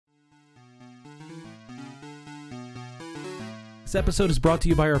This episode is brought to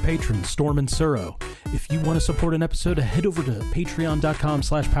you by our patrons, Storm and Suro. If you want to support an episode, head over to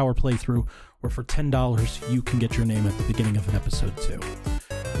patreon.com/powerplaythrough, where for $10 you can get your name at the beginning of an episode too.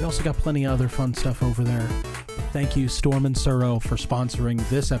 We also got plenty of other fun stuff over there. Thank you, Storm and Suro, for sponsoring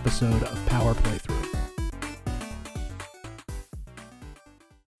this episode of Power Playthrough.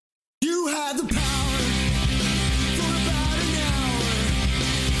 You had the power for about an hour.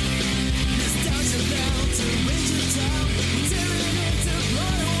 Nostalgia bound to Major Town. We're tearing into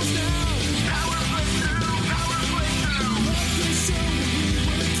plot holes now. Power Playthrough, Power Playthrough. Love the show when we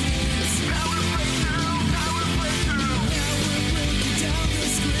were kids. Power Playthrough, Power Playthrough. Now we're breaking down the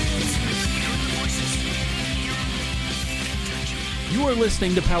script. Hear the voices. You are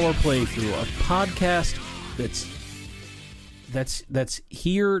listening to Power Playthrough, a podcast that's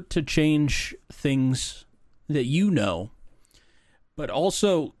here to change things that you know, but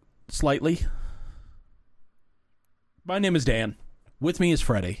also slightly. My name is Dan. With me is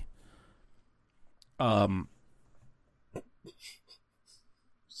Freddie. Said,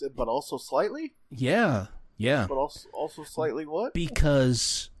 but also slightly? Yeah. But also slightly what?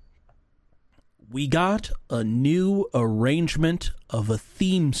 Because we got a new arrangement of a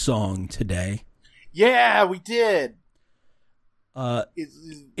theme song today. Yeah, we did.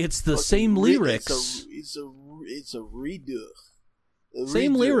 It's the same lyrics. It's a redo.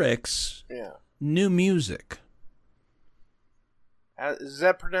 Same lyrics. Yeah. New music. Is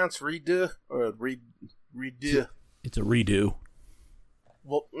that pronounced redo or redo? It's a redo.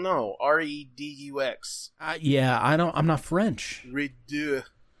 Well, no, R-E-D-U-X. Yeah, I'm not French. Redo.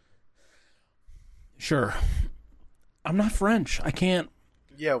 Sure. I'm not French. I can't.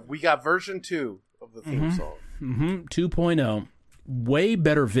 Yeah, we got version 2 of the theme song. 2.0. Way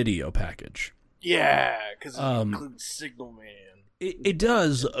better video package. Yeah, because it includes Signal Man. It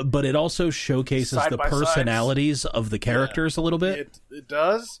does, but it also showcases the personalities of the characters a little bit. It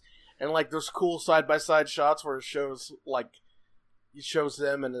does, and like there's cool side-by-side shots where it shows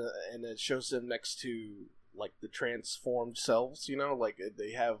them and it shows them next to like the transformed selves. You know, like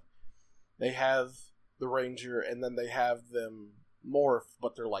they have the Ranger and then they have them morph,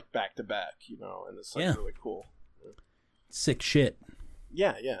 but they're like back to back. You know, and it's like really cool. Sick shit.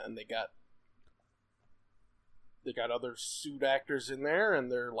 Yeah, and they got other suit actors in there,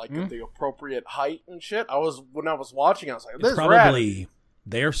 and they're like at the appropriate height and shit. When I was watching, I was like, "This is probably rad."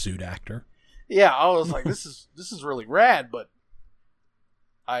 Their suit actor. Yeah, I was like, "This is really rad," but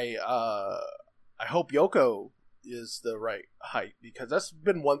I hope Yoko is the right height, because that's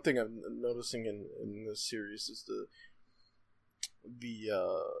been one thing I'm noticing in this series is the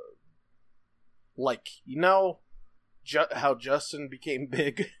like, you know, how Justin became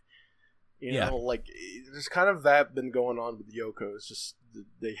big. You know, like, there's kind of that been going on with Yoko. It's just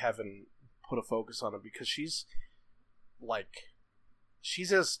they haven't put a focus on it, because she's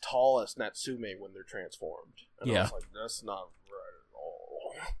as tall as Natsume when they're transformed. And I was like, that's not right at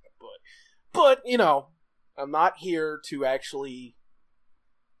all. But you know, I'm not here to actually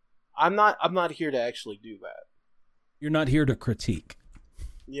do that. You're not here to critique.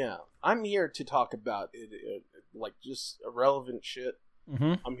 Yeah, I'm here to talk about it, like just irrelevant shit.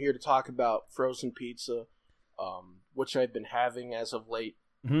 Mm-hmm. I'm here to talk about frozen pizza, which I've been having as of late.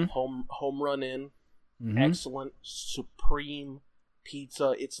 Mm-hmm. Home run in, mm-hmm. Excellent, supreme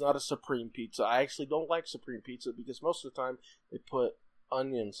pizza. It's not a supreme pizza. I actually don't like supreme pizza because most of the time they put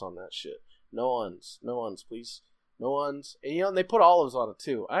onions on that shit. No onions, please, no onions. And you know, they put olives on it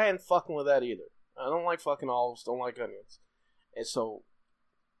too. I ain't fucking with that either. I don't like fucking olives. Don't like onions. And so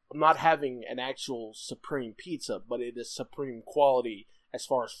I'm not having an actual supreme pizza, but it is supreme quality as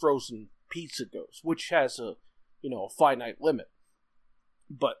far as frozen pizza goes, which has a finite limit.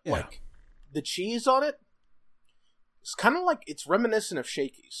 But like the cheese on it, it's kind of like, it's reminiscent of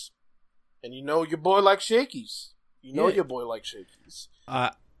Shakey's. And you know your boy likes Shakey's. Your boy likes Shakey's.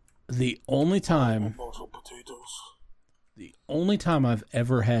 The only time I've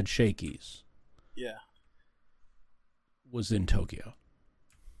ever had Shakey's was in Tokyo.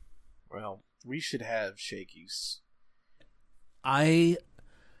 Well, we should have Shakey's. I've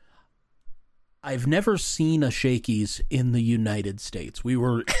never seen a Shakey's in the United States. We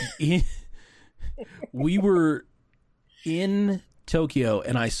were in Tokyo,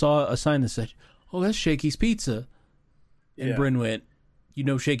 and I saw a sign that said, "Oh, that's Shakey's Pizza." And Bryn went, "You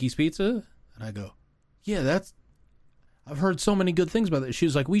know Shakey's Pizza?" And I go, "Yeah, I've heard so many good things about it." She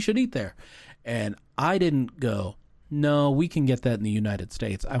was like, "We should eat there." And I didn't go, "No, we can get that in the United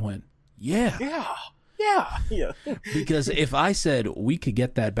States." I went, Yeah. Because if I said we could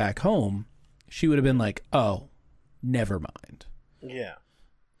get that back home, she would have been like, "Oh, never mind." Yeah.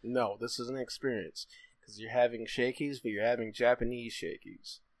 No, this is an experience. Because you're having Shakey's, but you're having Japanese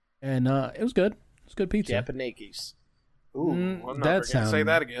Shakey's. And it was good. It was good pizza. Japanese. Ooh, I'm never that going to say sound-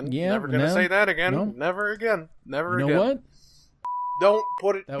 that again. yeah, never going to no, say that again. no. Never again. Never You again. know what? Don't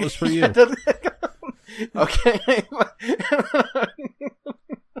put it. That was for you. Okay.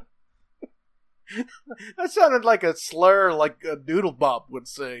 That sounded like a slur, like a Doodle Bob would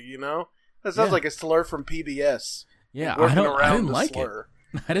say. You know, that sounds Yeah. like a slur from PBS. Yeah, Working I around didn't the like slur.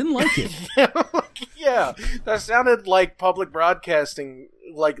 it. I didn't like it. Yeah, that sounded like public broadcasting.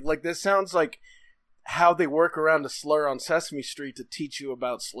 Like this sounds like how they work around a slur on Sesame Street to teach you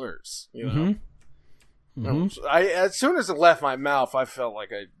about slurs. You know. I as soon as it left my mouth, I felt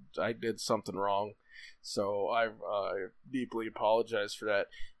like I did something wrong, so I deeply apologize for that.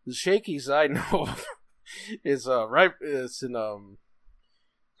 The Shakey's I know of is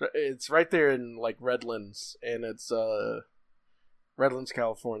it's right there in like Redlands, and it's Redlands,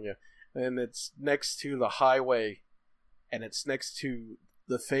 California, and it's next to the highway, and it's next to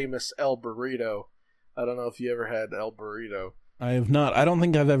the famous El Burrito. I don't know if you ever had El Burrito. I have not. I don't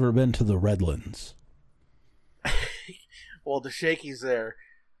think I've ever been to the Redlands. Well, the Shakey's there.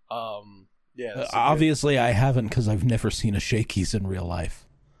 Yeah. it's a good- Obviously, I haven't because I've never seen a Shakey's in real life.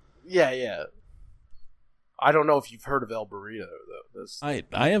 Yeah. I don't know if you've heard of El Burrito though.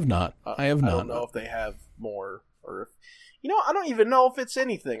 I have not. I have I not. don't know if they have more, or if I don't even know if it's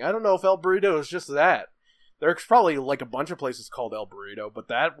anything. I don't know if El Burrito is just that. There's probably like a bunch of places called El Burrito, but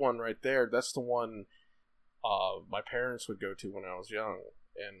that one right there, that's the one my parents would go to when I was young,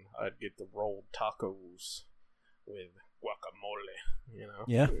 and I'd get the rolled tacos with guacamole,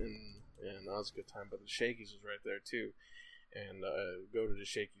 Yeah. and that was a good time. But the Shakey's was right there too, and go to the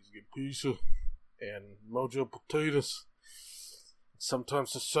Shakey's, get pizza and mojo potatoes,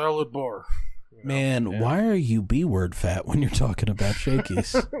 sometimes a salad bar. Man, why are you B-word fat when you're talking about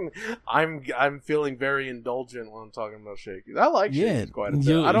Shakey's? I'm feeling very indulgent when I'm talking about Shakey's. I like Shakey's quite a bit.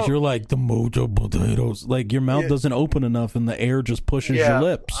 You're like the mojo potatoes. Like your mouth doesn't open enough and the air just pushes your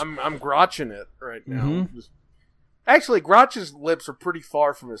lips. I'm grotching it right now. Mhm. Actually, Grotch's lips are pretty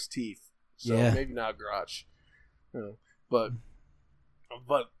far from his teeth, so Yeah. maybe not Grotch. But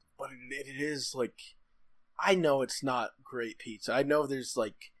it is like, I know it's not great pizza. I know there's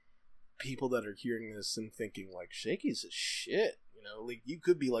like people that are hearing this and thinking like Shakey's is shit. Like you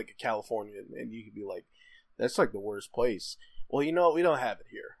could be like a Californian and you could be like, that's like the worst place. Well, we don't have it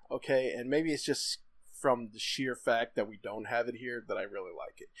here, okay? And maybe it's just from the sheer fact that we don't have it here that I really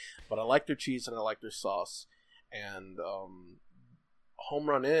like it. But I like their cheese and I like their sauce. And Home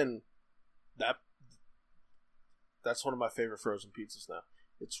Run Inn, that's one of my favorite frozen pizzas now.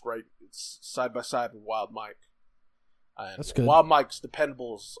 It's side by side with Wild Mike. And That's good. Wild Mike's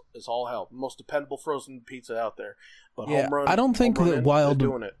dependable as all hell. Most dependable frozen pizza out there. But Yeah, Home Run, I don't think Home Run that Inn, Wild- they're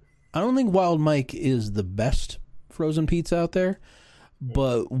doing it. I don't think Wild Mike is the best frozen pizza out there,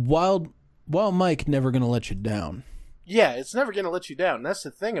 but Wild Mike never gonna let you down. Yeah, it's never going to let you down. That's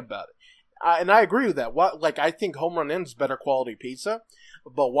the thing about it. And I agree with that. I think Home Run Inn's better quality pizza,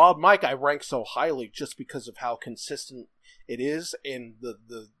 but Wild Mike I rank so highly just because of how consistent it is, and the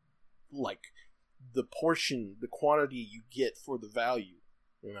portion, the quantity you get for the value,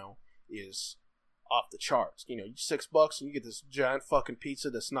 is off the charts. $6 and you get this giant fucking pizza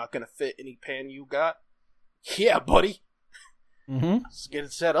that's not going to fit any pan you got. Yeah, buddy. Mm-hmm. Let's get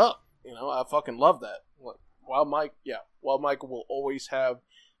it set up. I fucking love that. Wild Mike will always have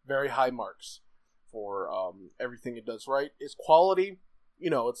very high marks for everything it does right. Its quality,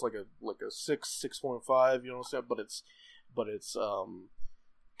 it's like a 6.5, you know what I'm saying? But it's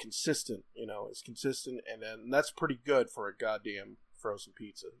consistent, it's consistent, and then that's pretty good for a goddamn frozen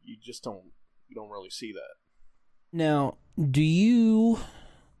pizza. You just don't really see that. Now, do you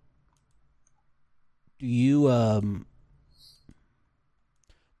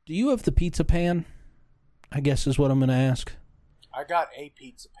have the pizza pan? I guess is what I'm going to ask. I got a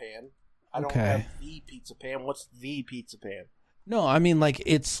pizza pan. I don't have the pizza pan. What's the pizza pan? No, I mean like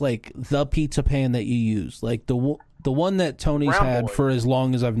it's like the pizza pan that you use, like the one that Tony's Brown had Boy. for as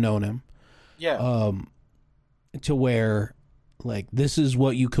long as I've known him. Yeah. To where like this is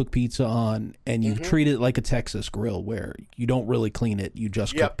what you cook pizza on, and you treat it like a Texas grill where you don't really clean it, you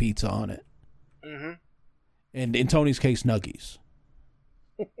just cook pizza on it. Mm-hmm. And in Tony's case, nuggies.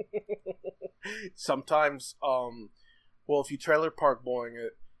 Sometimes, well, if you trailer park boying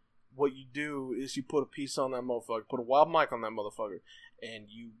it, what you do is you put a piece on that motherfucker, put a Wild Mike on that motherfucker, and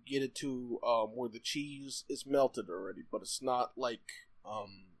you get it to where the cheese is melted already, but it's not like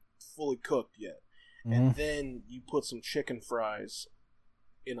fully cooked yet. And then you put some chicken fries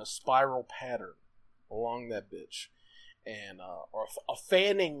in a spiral pattern along that bitch, and or a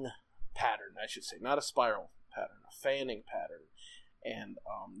fanning pattern, I should say, not a spiral pattern, a fanning pattern, and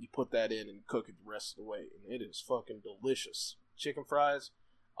you put that in and cook it the rest of the way, and it is fucking delicious. Chicken fries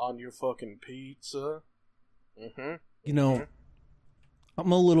on your fucking pizza. Mm-hmm. You know,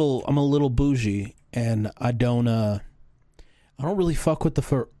 I'm a little bougie, and I don't really fuck with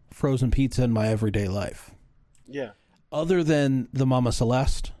the frozen pizza in my everyday life. Yeah. Other than the Mama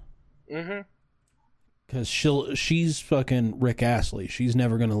Celeste. Mm-hmm. Because she's fucking Rick Astley. She's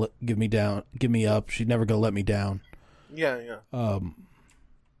never gonna give me up. She's never gonna let me down. Yeah, yeah.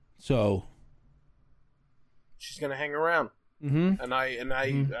 So she's gonna hang around. Mm-hmm. And I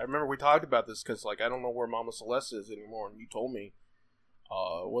remember we talked about this because like I don't know where Mama Celeste is anymore, and you told me,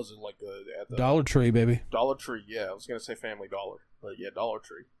 was it like at the Dollar Tree, baby? Dollar Tree, yeah. I was gonna say Family Dollar, but yeah, Dollar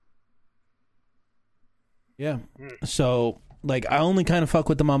Tree. Yeah. So like I only kind of fuck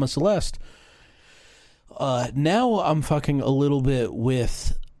with the Mama Celeste. Now I'm fucking a little bit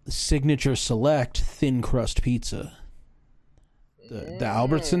with Signature Select thin crust pizza, the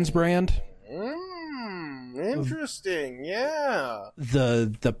Albertsons brand. Interesting, yeah.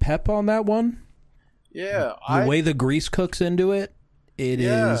 The pep on that one, yeah. The way the grease cooks into it,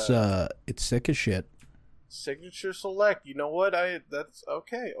 is it's sick as shit. Signature Select. You know what? That's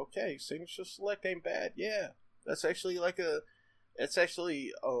okay. Okay, Signature Select ain't bad. Yeah, that's actually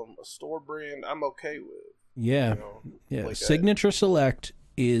a store brand I'm okay with. Yeah, you know, yeah. like Signature Select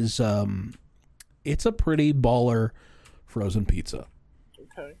is it's a pretty baller frozen pizza.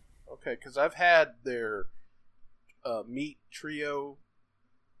 Okay, because I've had their meat trio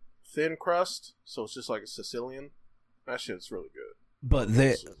thin crust, so it's just like a Sicilian. That shit's really good.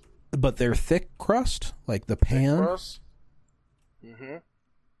 But they're thick crust, like the pan. Thick crust? Mm-hmm.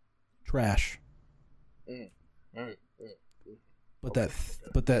 Trash. But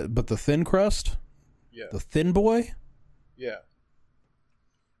the thin crust. Yeah. The thin boy. Yeah.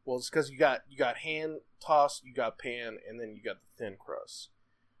 Well, it's because you got hand tossed, you got pan, and then you got the thin crust.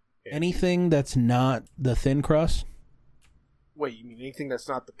 And anything that's not the thin crust. Wait, you mean anything that's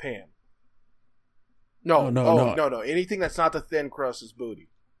not the pan? No. Anything that's not the thin crust is booty.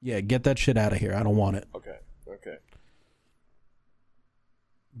 Yeah, get that shit out of here. I don't want it. Okay.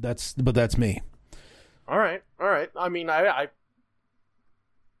 That's me. All right. I mean, I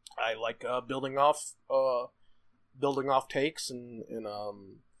like building off takes and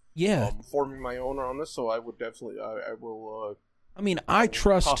forming my own on this. So I would definitely I will. I mean, I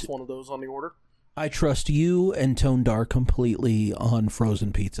trust toss one of those on the order. I trust you and Tone Dark completely on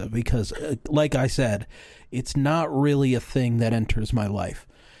frozen pizza because, like I said, it's not really a thing that enters my life.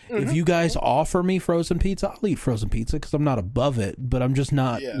 Mm-hmm. If you guys offer me frozen pizza, I'll eat frozen pizza because I'm not above it, but I'm just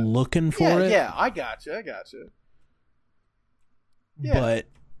not looking for it. Yeah, I got you. Yeah. But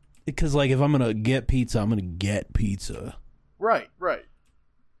because, like, if I'm gonna get pizza, I'm gonna get pizza. Right.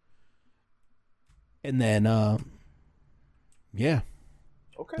 And then, yeah.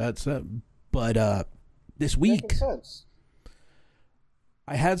 Okay. That's it. But this week,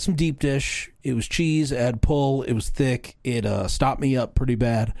 I had some deep dish. It was cheese, it had pull, it was thick. It stopped me up pretty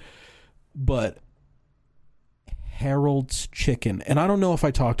bad. But Harold's Chicken, and I don't know if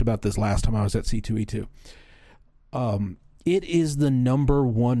I talked about this last time I was at C2E2. It is the number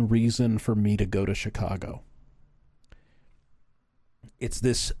one reason for me to go to Chicago. It's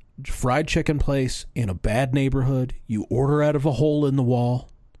this fried chicken place in a bad neighborhood. You order out of a hole in the wall.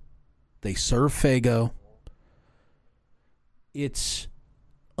 They serve Faygo. It's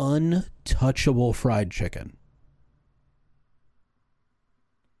untouchable fried chicken.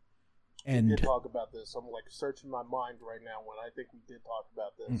 And we did talk about this. I'm like searching my mind right now when I think we did talk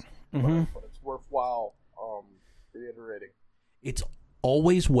about this. Mm-hmm. But it's worthwhile reiterating. It's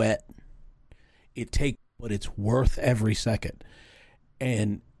always wet. But it's worth every second.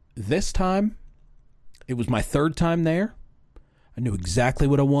 And this time, it was my third time there. I knew exactly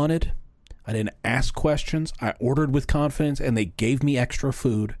what I wanted. I didn't ask questions. I ordered with confidence, and they gave me extra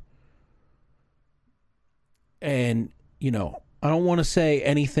food. And, you know, I don't want to say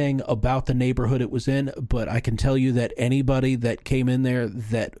anything about the neighborhood it was in, but I can tell you that anybody that came in there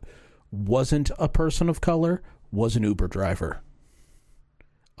that wasn't a person of color was an Uber driver.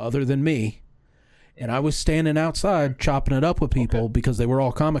 Other than me. And I was standing outside chopping it up with people because they were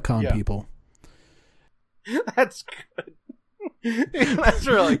all Comic-Con people. That's good. That's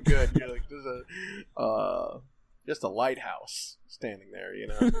really good. You're like, there's just a lighthouse standing there, you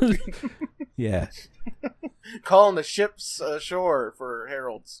know? Yeah. Calling the ships ashore for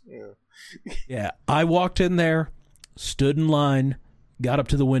Harold's. Yeah. I walked in there, stood in line, got up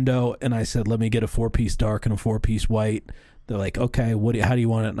to the window, and I said, let me get a 4-piece dark and a 4-piece white. They're like, okay, how do you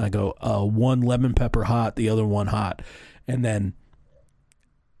want it? And I go, one lemon pepper hot, the other one hot. And then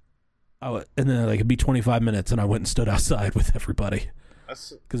And then like it'd be 25 minutes, and I went and stood outside with everybody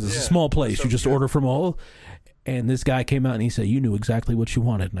because it's a small place. You just order from all. And this guy came out and he said, "You knew exactly what you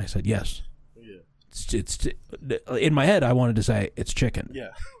wanted," and I said, "Yes." Yeah. It's in my head. I wanted to say it's chicken. Yeah.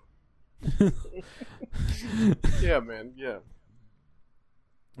 Yeah, man. Yeah.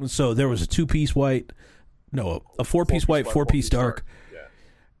 So there was a 2-piece white, no, a 4-piece white, 4-piece dark, Yeah.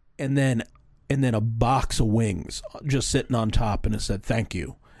 and then a box of wings just sitting on top, and it said "Thank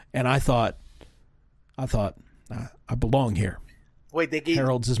you." And I thought, I belong here. Wait, they gave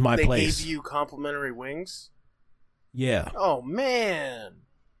Harold's is my place. They gave you complimentary wings? Yeah. Oh man,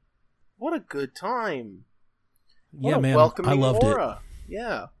 what a good time! Yeah, What a man. welcoming I loved aura.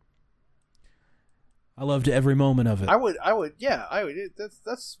 Yeah, I loved every moment of it. I would. Yeah, I would.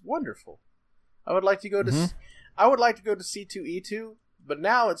 That's wonderful. I would like to go to. Mhm. I would like to go to C2E2, but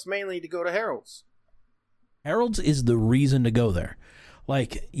now it's mainly to go to Harold's. Harold's is the reason to go there.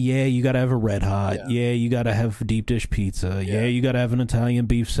 Like, yeah, you got to have a Red Hot. Yeah, you got to have deep dish pizza. Yeah, you got to have an Italian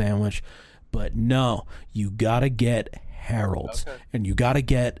beef sandwich. But no, you got to get Harold's. Okay. And you got to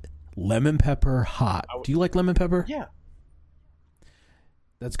get lemon pepper hot. Do you like lemon pepper? Yeah.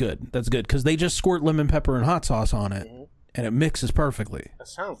 That's good. That's good. Because they just squirt lemon pepper and hot sauce on it. Mhm. And it mixes perfectly. That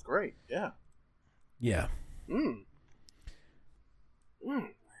sounds great. Yeah. Yeah. Mm.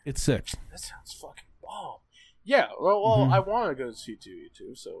 It's sick. That sounds fucking bomb. Yeah. Well, I want to go to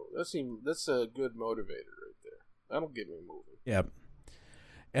C2E2, so that's a good motivator right there. That'll get me moving. Yeah.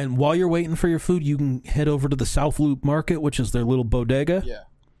 And while you're waiting for your food, you can head over to the South Loop Market, which is their little bodega. Yeah.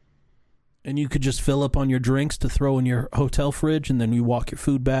 And you could just fill up on your drinks to throw in your hotel fridge, and then you walk your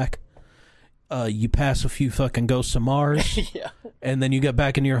food back. You pass a few fucking ghosts of Mars, Yeah. and then you get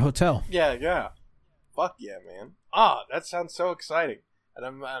back into your hotel. Yeah. Yeah. Fuck yeah, man. That sounds so exciting, and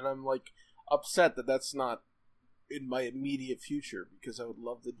I'm like upset that that's not in my immediate future because I would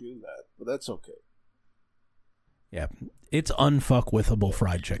love to do that, but that's okay. Yeah, it's unfuckwithable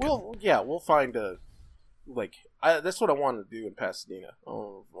fried chicken. Well, yeah, we'll find a that's what I wanted to do in Pasadena. I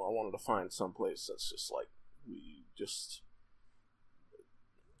wanted to find some place that's just like we just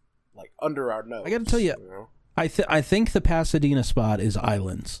like under our nose. I gotta tell you, know? I think the Pasadena spot is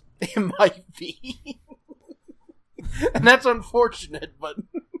Islands. It might be, and that's unfortunate, but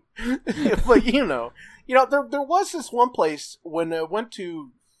but you know, there was this one place when I went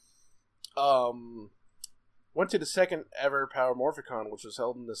to the second ever Power Morphicon, which was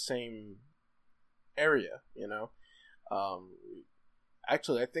held in the same area,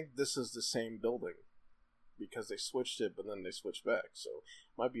 actually I think this is the same building because they switched it but then they switched back, so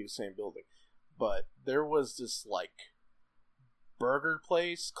it might be the same building. But there was this like burger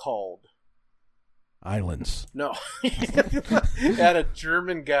place called Islands. no it had a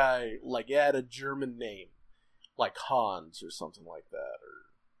German guy, like it had a German name like Hans or something like that,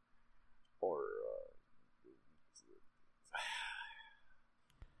 or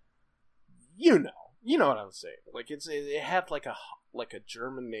you know what I'm saying. Like it had like a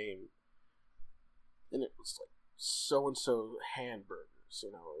German name, and it was like so and so hamburgers.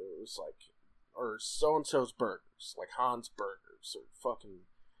 It was like, or so and so's burgers, like Hans Burgers, or fucking.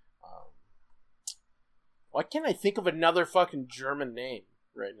 Why can't I think of another fucking German name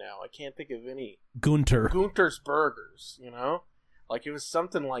right now? I can't think of any. Gunter's Burgers. Like it was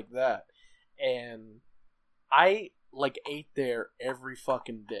something like that, and I like ate there every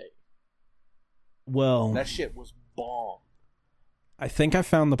fucking day. Well, That shit was bomb. I think I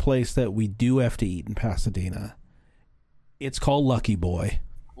found the place that we do have to eat in Pasadena. It's called Lucky Boy.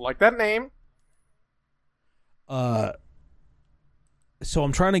 Like that name? So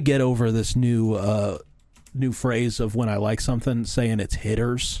I'm trying to get over this new phrase of when I like something, saying it's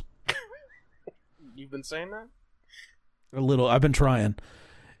hitters. You've been saying that? A little. I've been trying.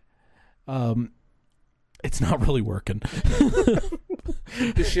 It's not really working.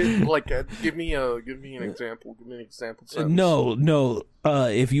 This shit, like, give me an example. Give me an example. Sentence. No.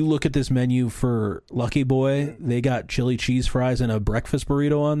 If you look at this menu for Lucky Boy, they got chili cheese fries and a breakfast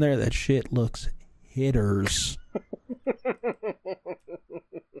burrito on there. That shit looks hitters.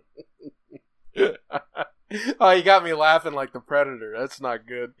 Oh, you got me laughing like the Predator. That's not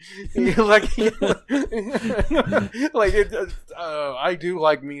good. like I do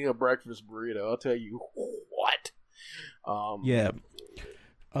like me a breakfast burrito. I'll tell you what. Yeah.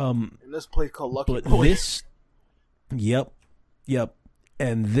 In this place called Lucky But Boy. this, yep,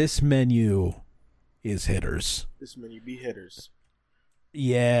 and this menu is hitters. This menu be hitters.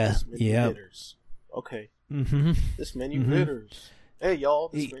 Yeah, This menu yeah. hitters. Okay. Mm-hmm. This menu hitters. Hey y'all.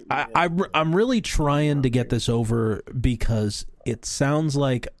 This menu hitters. I'm really trying to get this over because it sounds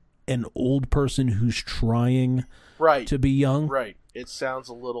like an old person who's trying right. to be young. Right. It sounds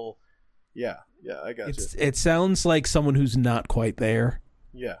a little Yeah, I got you. It sounds like someone who's not quite there,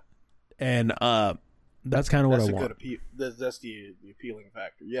 Yeah, and that's kind of what I that's a want. good that's the appealing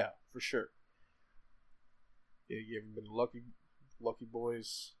factor. Yeah, for sure. Yeah, you ever been to Lucky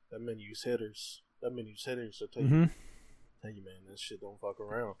Boys? That menu's hitters. That menu's hitters. I tell you, man, this shit don't fuck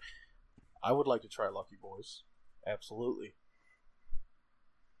around. I would like to try Lucky Boys. Absolutely.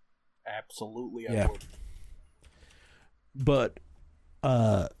 Absolutely, I Yeah. would. But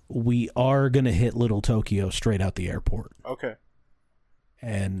we are gonna hit Little Tokyo straight out the airport, Okay.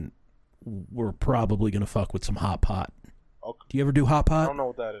 and we're probably gonna fuck with some hot pot. Okay. Do you ever do hot I pot? don't know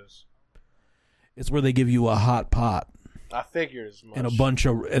what that is. It's where they give you a hot pot I figured as much.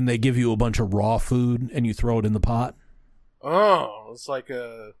 and they give you a bunch of raw food, and you throw it in the pot. Oh, it's like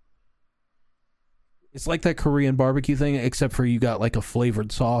a. It's like that Korean barbecue thing, except for you got like a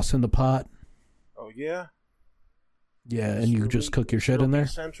flavored sauce in the pot. Oh yeah. Yeah, and you just cook your shit in there.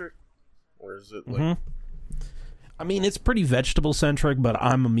 Centric, or is it like? Mm-hmm. I mean, it's pretty vegetable centric, but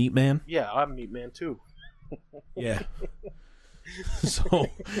I'm a meat man. Yeah, I'm a meat man too. Yeah. So.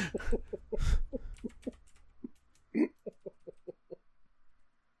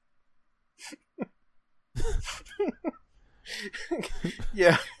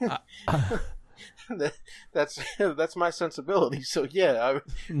 Yeah. That's my sensibility. So yeah,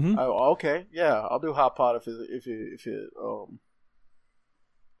 Mhm. okay, yeah, I'll do hot pot if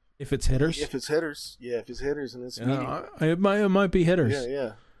If it's hitters, if it's hitters, yeah, if it's hitters and it's meaty. it might be hitters.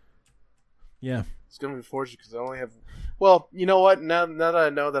 Yeah. It's gonna be fortunate because I only have. Well, you know what? Now that I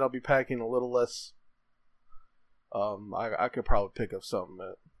know that I'll be packing a little less, I could probably pick up something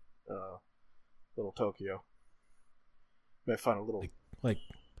at Little Tokyo. Might find a little like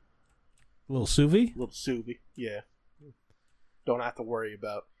little sous vide. little suvi. Yeah. Don't have to worry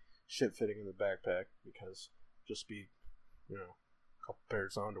about shit fitting in the backpack because just be, a couple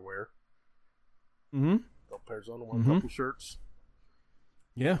pairs of underwear, Mm-hmm. couple pairs of underwear, Mhm. couple shirts,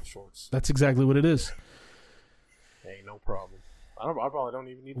 Yeah, shorts. that's exactly what it is. Ain't no problem. I probably don't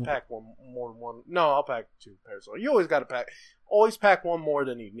even need to pack one more than one. No, I'll pack 2 pairs. You always got to pack. Always pack one more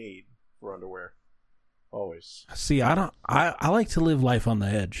than you need for underwear. Always. See, I like to live life on the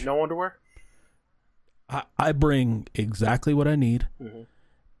edge. No underwear. I bring exactly what I need, Mm-hmm.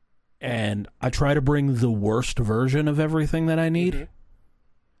 and I try to bring the worst version of everything that I need, Mhm.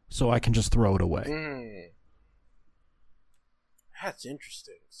 so I can just throw it away. That's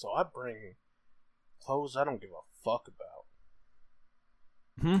interesting. So I bring clothes I don't give a fuck about.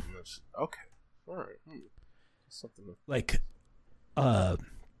 Mhm. Okay. All right. Something. Like, I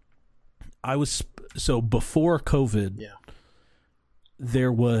was so before COVID. Yeah.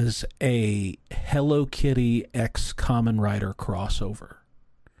 There was a Hello Kitty X Kamen Rider crossover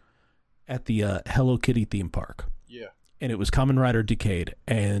at the Hello Kitty theme park. Yeah. And it was Kamen Rider Decade.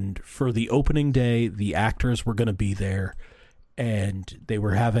 And for the opening day, the actors were going to be there. And they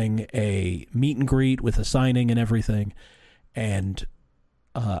were having a meet and greet with a signing and everything. And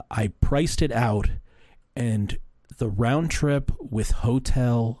I priced it out. And the round trip with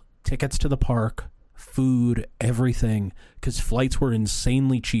hotel, tickets to the park, food, everything, because flights were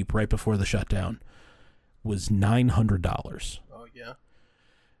insanely cheap right before the shutdown, was $900. Oh yeah.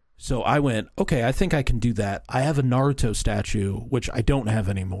 So I went, okay, I think I can do that. I have a Naruto statue, which I don't have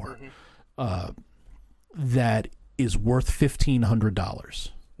anymore, that is worth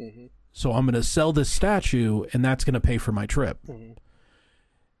 $1,500. Mm-hmm. So I'm going to sell this statue, and that's going to pay for my trip. Mm-hmm.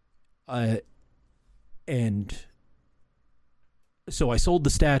 And so I sold the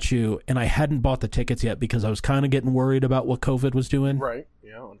statue, and I hadn't bought the tickets yet because I was kind of getting worried about what COVID was doing. Right.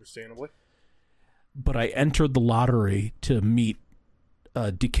 Yeah. Understandably. But I entered the lottery to meet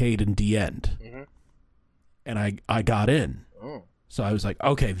Decade and D-End. Mm-hmm. And I got in. Oh. So I was like,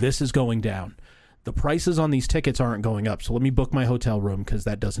 okay, this is going down. The prices on these tickets aren't going up, so let me book my hotel room because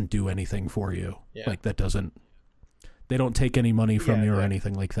that doesn't do anything for you. Yeah. Like, that doesn't... They don't take any money from you or yeah.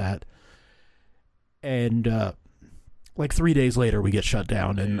 anything like that. And, like, 3 days later, we get shut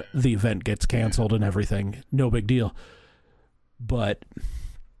down, and the event gets canceled and everything. No big deal. But...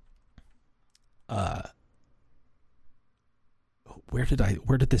 Where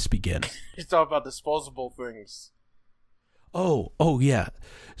did this begin? You talk about disposable things. Oh yeah.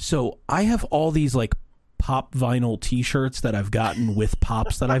 So I have all these like pop vinyl t-shirts that I've gotten with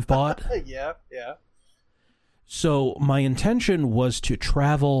pops that I've bought. Yeah. Yeah. So my intention was to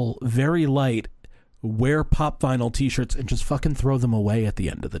travel very light, wear pop vinyl t-shirts, and just fucking throw them away at the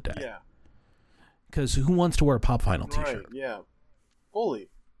end of the day. Yeah. Because who wants to wear a pop vinyl t-shirt? Right. Yeah. Fully.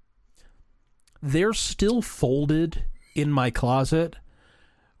 They're still folded in my closet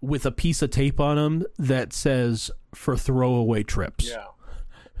with a piece of tape on them that says for throwaway trips. Yeah.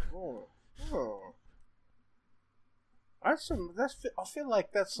 Oh. Oh. That's some. I feel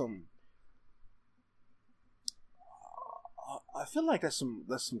like that's some. I feel like that's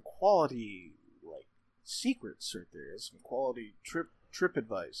some quality like secrets right there. Some quality trip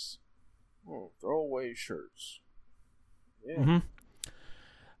advice. Oh, throwaway shirts. Yeah. Mm-hmm.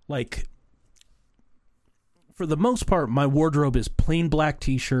 Like, for the most part, my wardrobe is plain black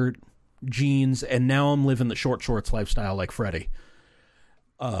t-shirt, jeans, and now I'm living the short shorts lifestyle like Freddie.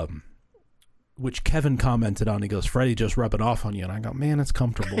 Which Kevin commented on. He goes, "Freddie just rubbing off on you," and I go, "Man, it's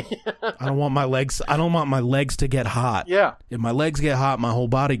comfortable. I don't want my legs to get hot. Yeah. If my legs get hot, my whole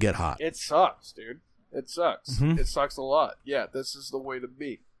body get hot." It sucks, dude. It sucks. Mhm. It sucks a lot. Yeah, this is the way to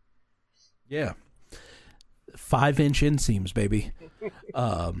be. Yeah. 5-inch inseams, baby.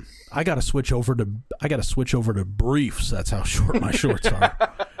 I gotta switch over to briefs. That's how short my shorts are.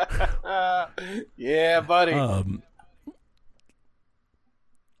 Yeah, buddy.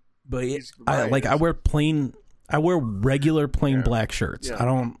 But He's I right. wear regular plain Yeah. black shirts. Yeah.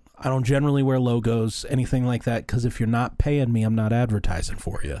 I don't generally wear logos, anything like that, because if you're not paying me, I'm not advertising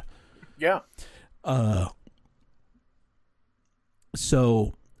for you. Yeah.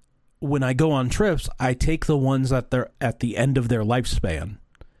 So when I go on trips, I take the ones that they're at the end of their lifespan,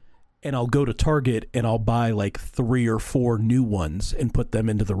 and I'll go to Target and I'll buy like 3 or 4 new ones and put them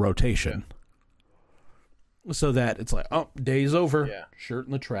into the rotation. So that it's like, oh, day's over. Yeah. Shirt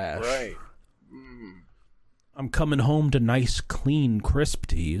in the trash. Right. I'm coming home to nice, clean, crisp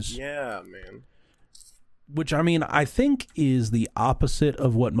tees. Yeah, man. Which, I mean, I think is the opposite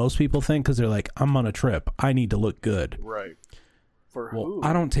of what most people think, because they're like, I'm on a trip. I need to look good. Right. For Well, who?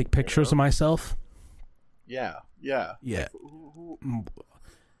 I don't take pictures of myself. Yeah. Yeah. Yeah.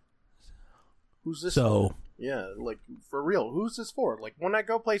 Who's this? So, for? Yeah, like for real. Who's this for? Like when I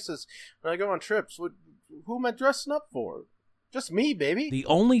go places, when I go on trips, who am I dressing up for? Just me, baby. the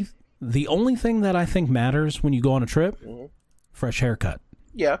only thing that I think matters when you go on a trip, Mhm. fresh haircut.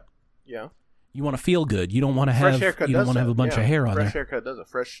 Yeah. Yeah. You want to feel good. You don't want to Fresh have haircut you don't does want to have that. a bunch Yeah. of hair on Fresh there. haircut does it.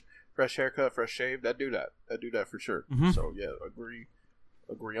 Fresh haircut, fresh shave. That do that for sure. Mhm. So yeah,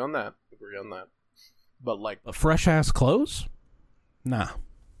 agree on that. But like, But fresh ass clothes? Nah.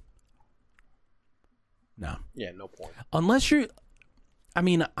 No. yeah, no point. Unless you're I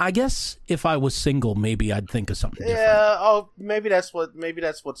mean, I guess if I was single, maybe I'd think of something different. Yeah. Oh, maybe that's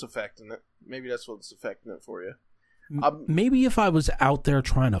what's affecting it. Maybe that's what's affecting it for you. Maybe if I was out there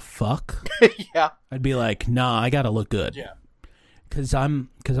trying to fuck, Yeah. I'd be like, nah, I gotta look good. Yeah. Cause I'm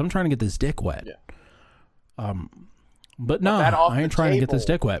trying to get this dick wet. Yeah. But no, that off I ain't the trying to get this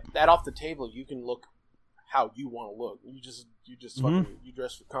table- dick wet. That off the table, you can look how you want to look. You just Mhm. fucking you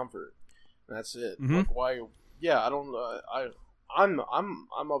dress for comfort. And that's it. Mhm. Like why? Yeah, I don't. I'm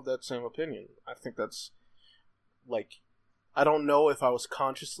of that same opinion. I think that's like, I don't know if I was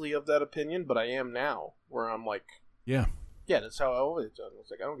consciously of that opinion, but I am now. Where I'm like, Yeah. yeah, that's how I always done.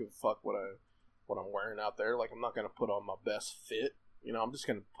 It's like I don't give a fuck what I'm wearing out there. Like I'm not gonna put on my best fit. You know, I'm just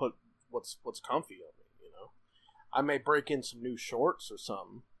gonna put what's comfy on me. You know, I may break in some new shorts or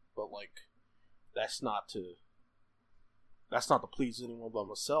something, but like that's not to please anyone but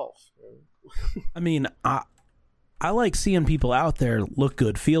myself. You know? I mean, I like seeing people out there look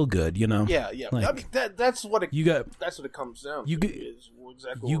good, feel good, you know? Yeah. Like, I mean, that's what it. that's what it comes down. you to, get- is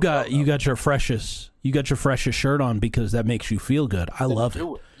exactly You what we're got talking about. your freshest shirt on because that makes you feel good. I Then love it.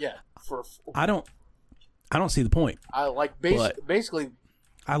 do it. Yeah. I don't see the point. I like But- basically.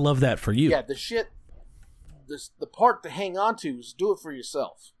 I love that for you. Yeah, the shit. The part to hang on to is do it for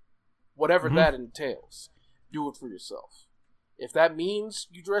yourself, whatever Mhm. that entails. Do it for yourself. If that means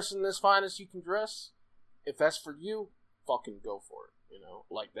you dressing as fine as you can dress, if that's for you, fucking go for it. You know,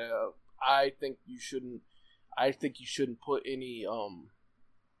 like that. I think you shouldn't put any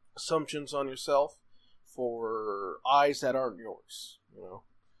assumptions on yourself for eyes that aren't yours. You know,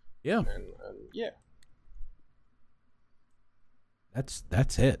 Yeah. and yeah,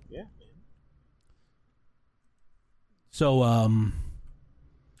 That's it. yeah. So,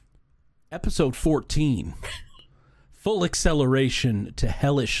 episode 14, Full Acceleration to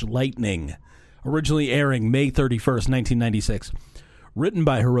Hellish Lightning, originally airing May 31st, 1996. Written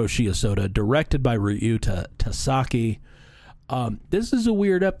by Hiroshi Osoda, directed by Ryuta Tasaki. This is a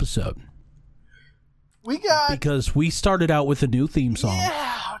weird episode We got because we started out with a new theme song,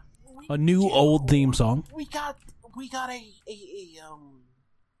 yeah. a new old theme song, We got a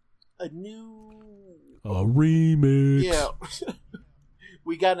new a remix. yeah.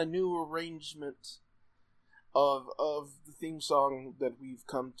 We got a new arrangement of the theme song that we've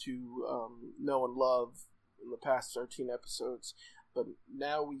come to know and love in the past 13 episodes, but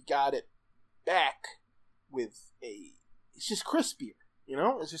now we got it back with it's just crispier, you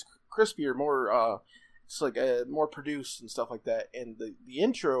know? It's just crispier, more it's like more produced and stuff like that. And the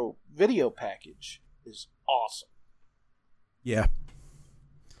intro video package is awesome. Yeah.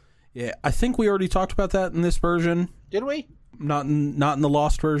 Yeah, I think we already talked about that in this version. Did we? Not in the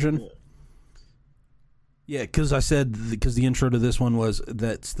Lost version. Yeah, because I said because the intro to this one was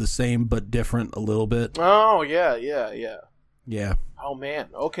that's the same but different a little bit. Oh yeah. Yeah. Oh man.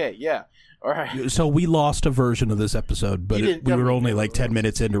 Okay. Yeah. All right. So we lost a version of this episode, but we were only like 10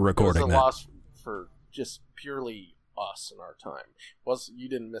 minutes into recording it was a that. loss for just purely us and our time. You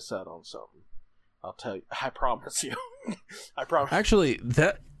didn't miss out on something. I'll tell you. I promise you. I promise. Actually,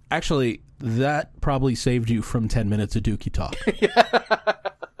 that probably saved you from 10 minutes of Dookie talk.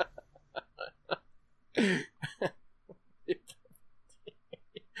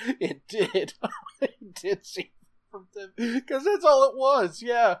 It did. It did see from them because that's all it was.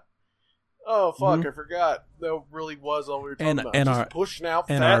 Yeah. Oh fuck! I forgot. That really was all we were talking about. Just pushing out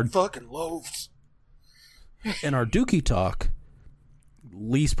fat fucking loaves. And our Dookie talk,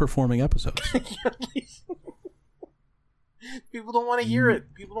 least performing episodes. People don't want to hear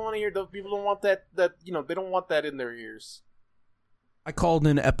it. People don't want to hear it. People don't want that. They don't want that in their ears. I called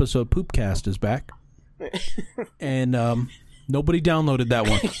in episode Poopcast is back, and nobody downloaded that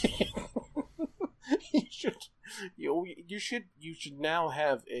one. You should now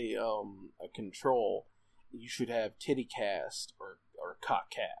have a control. You should have Tittycast or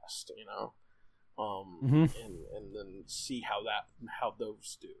Cockcast. And then see how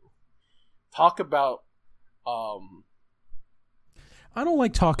those do. Talk about. I don't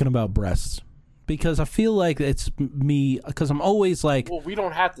like talking about breasts because I feel like it's me because I'm always like. Well, we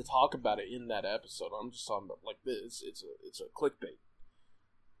don't have to talk about it in that episode. I'm just talking about like this. It's a clickbait.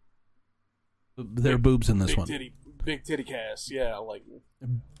 There are boobs in this one. Big titty cast, yeah, like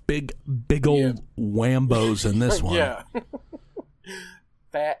big old whambos in this one. Yeah.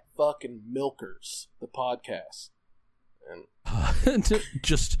 Fat fucking milkers, the podcast, and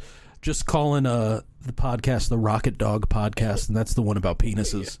just calling the podcast the Rocket Dog Podcast, and that's the one about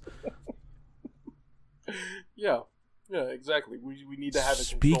penises. Yeah, exactly. We need to have a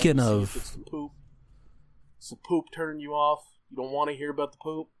Speaking control to of see if it's the poop. Does the poop turn you off? You don't want to hear about the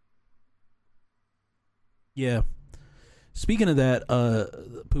poop? Yeah. Speaking of that,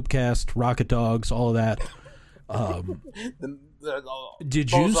 Poopcast, Rocket Dogs, all of that.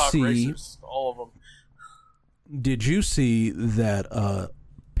 Did you see racers, all of them? Did you see that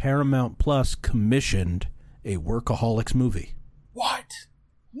Paramount Plus commissioned a Workaholics movie? What?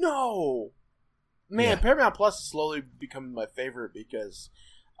 No, man. Yeah. Paramount Plus is slowly becoming my favorite because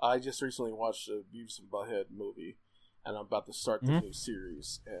I just recently watched a Beavis and Butthead movie, and I'm about to start the new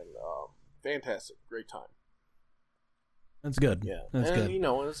series. And fantastic, great time. That's good. Yeah, that's good.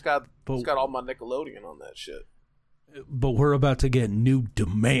 It's got all my Nickelodeon on that shit. But we're about to get new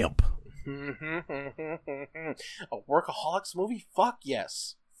Demamp. A Workaholics movie? Fuck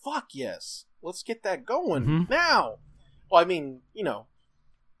yes. Let's get that going now. Well, I mean,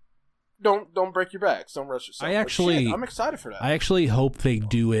 don't break your backs. Don't rush yourself. I'm excited for that. I actually hope they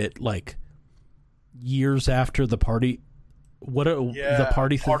do it like years after the party. The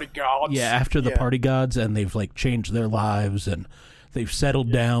party gods? Yeah, after the party gods, and they've like changed their lives and they've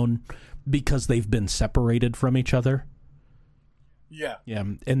settled down because they've been separated from each other. Yeah. Yeah,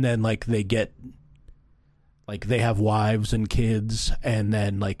 and then like they have wives and kids, and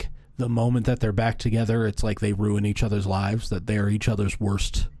then like the moment that they're back together, it's like they ruin each other's lives, that they're each other's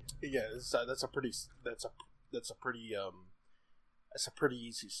worst. Yeah, that's a pretty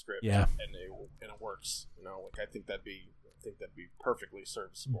easy script. Yeah, and it works. I think that'd be perfectly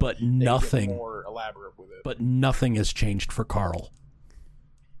serviceable. But nothing more elaborate with it. But nothing has changed for Carl.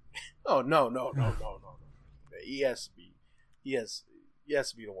 Oh no. He has to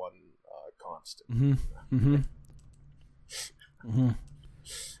be the one constant.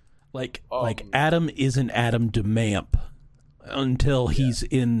 Like Adam isn't Adam Demamp until he's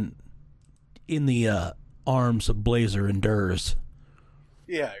in the arms of Blazer and Durs.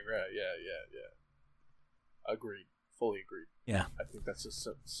 Yeah, right. Yeah. Agreed. Fully agreed. Yeah, I think that's a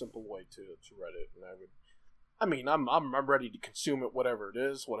simple way to write it, and I'm ready to consume it, whatever it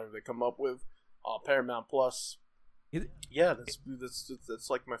is, whatever they come up with. Paramount Plus. That's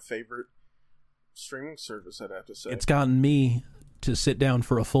like my favorite streaming service, I'd have to say. It's gotten me to sit down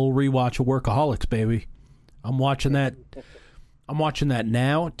for a full rewatch of Workaholics, baby. I'm watching that. I'm watching that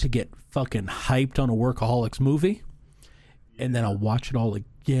now to get fucking hyped on a Workaholics movie, and then I'll watch it all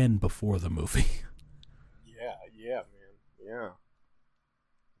again before the movie. Yeah. Yeah.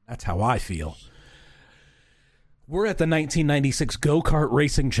 That's how I feel. We're at the 1996 Go-Kart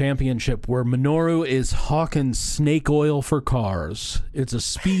Racing Championship where Minoru is hawking snake oil for cars. It's a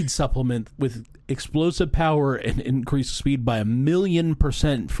speed supplement with explosive power and increased speed by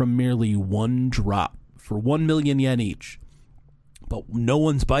 1,000,000% from merely one drop for 1,000,000 yen each. But no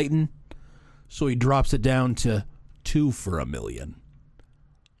one's biting, so he drops it down to 2 for 1,000,000.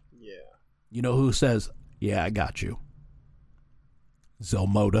 Yeah. You know who says, yeah, I got you?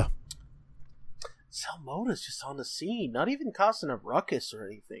 Zelmoda. Zelmoda's just on the scene, not even causing a ruckus or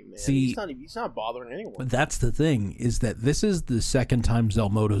anything, man. See, he's not bothering anyone. But that's the thing, is that this is the second time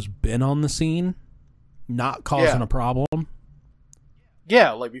Zelmoda's been on the scene, not causing a problem.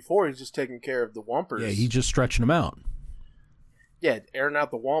 Yeah, like before he's just taking care of the Wumpers. Yeah, he's just stretching them out. Yeah, airing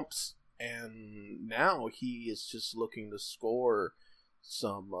out the Wumps, and now he is just looking to score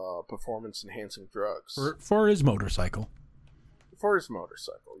some performance-enhancing drugs. For his motorcycle. For his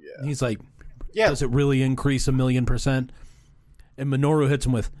motorcycle, yeah. He's like, Yeah. does it really increase 1,000,000%? And Minoru hits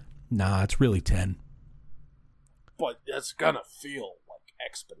him with, nah, it's really 10. But that's gonna feel like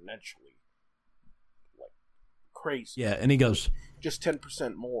exponentially like crazy. Yeah, and he goes, Just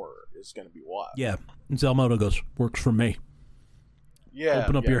 10% more is gonna be wild. yeah. And Zelmoda goes, works for me. Yeah.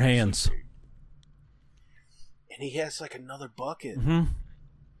 Open up your hands. And he has like another bucket. Mm-hmm.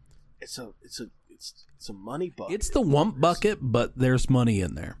 It's a money bucket. It's the Wump bucket, but there's money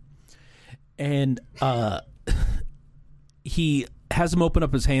in there. And he has him open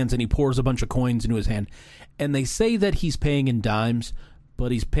up his hands, and he pours a bunch of coins into his hand. And they say that he's paying in dimes,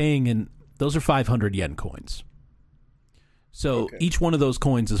 but he's paying in... Those are 500 yen coins. So each one of those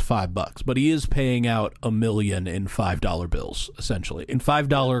coins is $5, but he is paying out 1,000,000 in $5 bills, essentially, in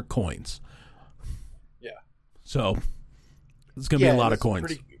 $5 coins. Yeah. So it's going to be a lot of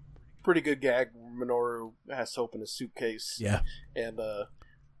coins. Pretty good gag. Minoru has to open his suitcase. Yeah. And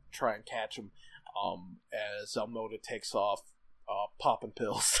try and catch him as Zelmoda takes off popping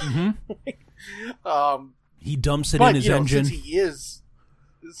pills. Mm-hmm. He dumps it in his engine.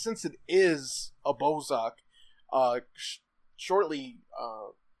 Since it is a Bozak, shortly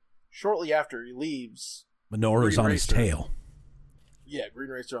after he leaves, Minoru's on his tail. Yeah, Green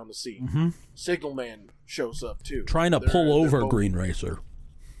Racer on the scene. Mm-hmm. Signal Man shows up too, trying to pull over Green Racer.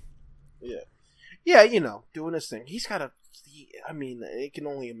 Yeah, doing his thing. He's got I can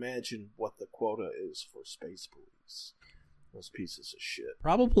only imagine what the quota is for space police. Those pieces of shit.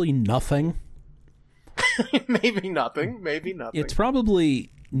 Probably nothing. Maybe nothing. It's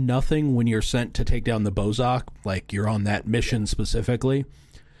probably nothing when you're sent to take down the Bozak, like you're on that mission specifically.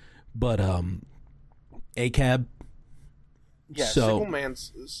 But ACAB. Yeah, so,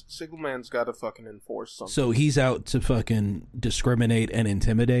 Signalman's got to fucking enforce something. So he's out to fucking discriminate and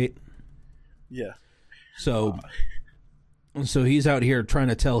intimidate. Yeah. So he's out here trying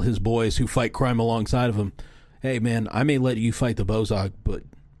to tell his boys who fight crime alongside of him, hey man, I may let you fight the Bozak, but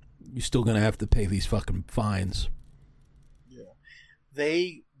you're still gonna have to pay these fucking fines. Yeah.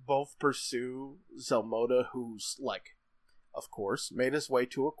 They both pursue Zelmoda, who's like, of course, made his way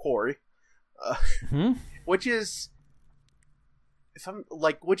to a quarry, which is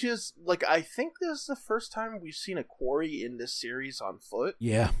I think this is the first time we've seen a quarry in this series on foot.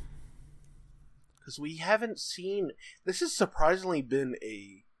 Yeah. Because we haven't seen... This has surprisingly been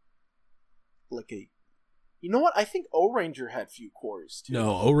you know what? I think O-Ranger had few quarries, too.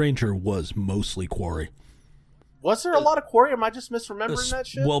 No, O-Ranger was mostly quarry. Was there a lot of quarry? Am I just misremembering that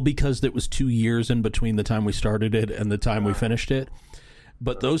shit? Well, because it was 2 years in between the time we started it and the time we finished it.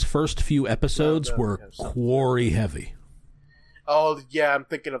 But those first few episodes were quarry heavy. Oh, yeah, I'm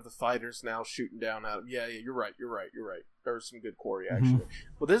thinking of the fighters now shooting down at him. Yeah, you're right. There was some good quarry action. Mm-hmm.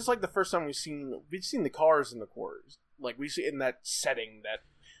 Well, this is like the first time we've seen the cars in the quarries. Like, we see in that setting,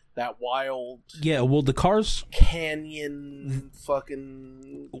 that wild... Yeah, well, the cars... Canyon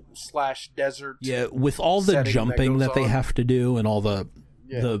fucking / desert. Yeah, with all the jumping that they have to do and all the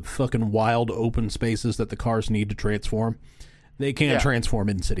fucking wild open spaces that the cars need to transform, they can't transform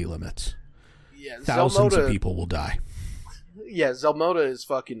in city limits. Yeah, Thousands of people will die. Yeah, Zelmoda is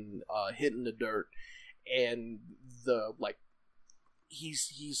fucking hitting the dirt, and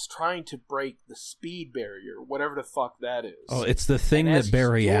he's trying to break the speed barrier, whatever the fuck that is. Oh, it's the thing that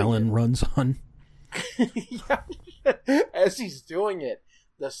Barry Allen runs on. Yeah, as he's doing it,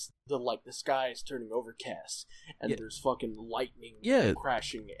 the sky is turning overcast, and there's fucking lightning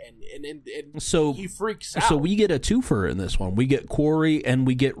crashing, and so he freaks out. So we get a twofer in this one. We get quarry and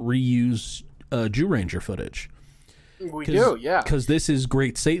we get reused Jew Ranger footage. We do, yeah. Because this is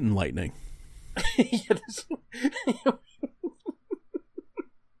Great Satan lightning.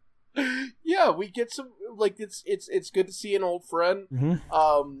 Yeah, we get some like it's good to see an old friend.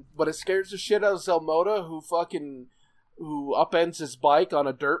 Mm-hmm. But it scares the shit out of Zelmoda, who upends his bike on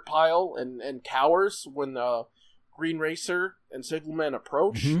a dirt pile and cowers when Green Racer and Signalman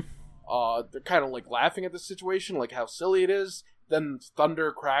approach. Mm-hmm. They're kind of like laughing at the situation, like how silly it is. Then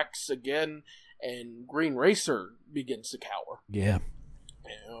thunder cracks again, and Green Racer begins to cower. Yeah.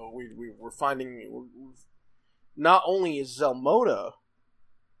 We're finding not only is Zelmoda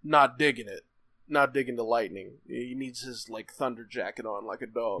not digging the lightning, he needs his like thunder jacket on like a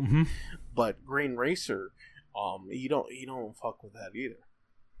dog. Mm-hmm. But Green Racer, he don't fuck with that either.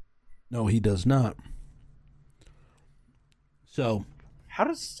 No, he does not. So, how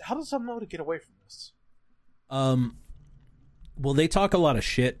does Zelmoda get away from this? Well, they talk a lot of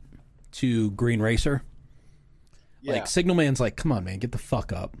shit to Green Racer. Yeah. Like, Signalman's like, come on, man, get the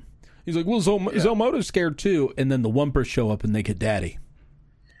fuck up. He's like, well, Zelmoda's scared too. And then the Wumpers show up and they get daddy.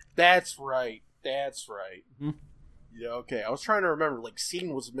 That's right. Mm-hmm. Yeah, okay. I was trying to remember, like,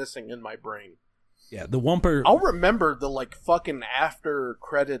 scene was missing in my brain. Yeah, the Wumper... I'll remember the, like, fucking after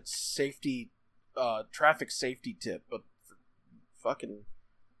credits safety, traffic safety tip, but fucking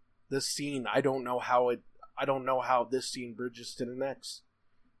this scene, I don't know how this scene bridges to the next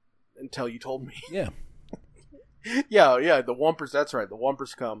until you told me. Yeah. yeah, the Wumpers, that's right. The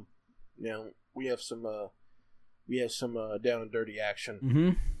Wumpers come. You know, we have some down and dirty action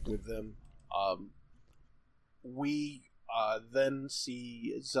Mm-hmm. with them. We then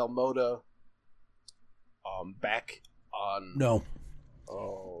see Zelmoda back on... No.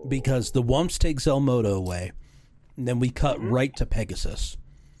 Oh. Because the Wumps take Zelmoda away, and then we cut Mm-hmm. right to Pegasus,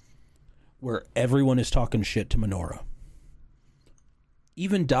 where everyone is talking shit to Minora.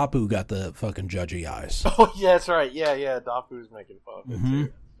 Even Dapu got the fucking judgy eyes. Oh, yeah, that's right. Yeah, Dapu's making fun of it, Mhm.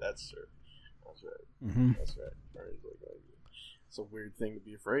 too. That's true. That's right. Mm-hmm. That's right. It's a weird thing to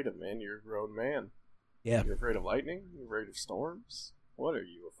be afraid of, man. You're a grown man. Yeah. You're afraid of lightning? You're afraid of storms? What are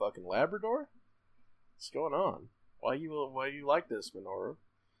you, a fucking Labrador? What's going on? Why you like this, Minoru?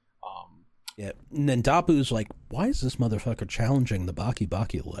 Yeah. And then Dapu's like, why is this motherfucker challenging the Baki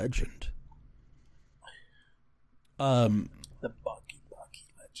Baki legend? The Baki Baki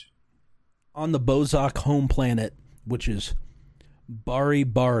legend. On the Bozak home planet, which is Bari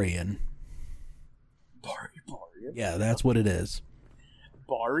Barian. Bari Barian? Yeah, that's what it is.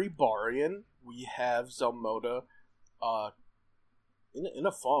 Bari Barian, we have Zelmoda in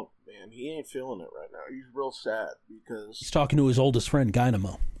a funk, man. He ain't feeling it right now. He's real sad because He's talking to his oldest friend,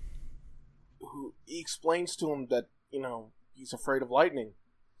 Dynamo. he explains to him that, you know, he's afraid of lightning.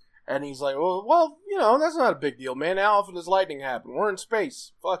 And he's like, well, you know, that's not a big deal, man. How often does lightning happen? We're in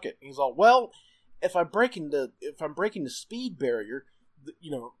space. Fuck it. He's all, well, if I'm breaking the speed barrier,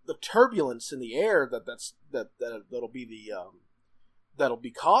 you know, the turbulence in the air that'll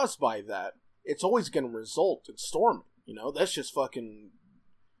be caused by that, it's always going to result in storming. You know, that's just fucking,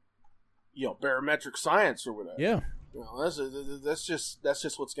 you know, barometric science or whatever. Yeah. You know, that's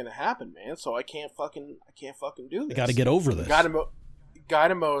just what's going to happen, man. So I can't fucking do this. I got to get over this.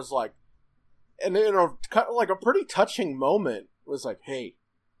 Dynamo is like, and you know, kind of like a pretty touching moment was like, hey,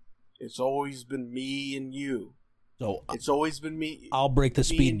 it's always been me and you. So It's always been me. I'll break the me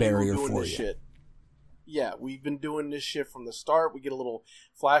speed and barrier doing for this you. shit. Yeah, we've been doing this shit from the start. We get a little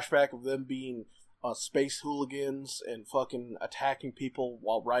flashback of them being space hooligans and fucking attacking people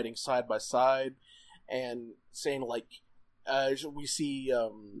while riding side by side, and saying like, we see a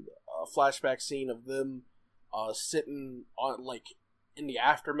flashback scene of them sitting on like in the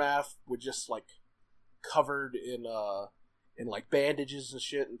aftermath with just like covered in like bandages and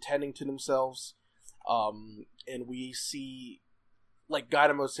shit and tending to themselves. And we see, like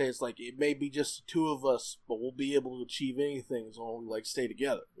Dynamo says, like, it may be just two of us, but we'll be able to achieve anything as long as we like stay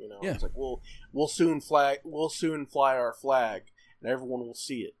together. You know, Yeah. It's like we'll soon fly our flag, and everyone will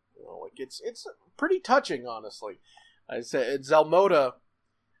see it. You know, like it's pretty touching, honestly. I said Zelmoda.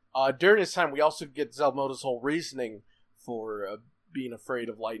 During this time, we also get Zelmoda's whole reasoning for being afraid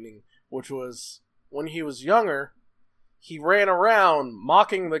of lightning, which was when he was younger, he ran around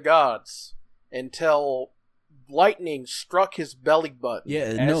mocking the gods until lightning struck his belly button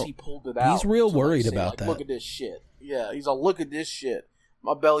as he pulled it out. He's real to, like, worried say, about like, that. Look at this shit. Yeah, he's all, look at this shit.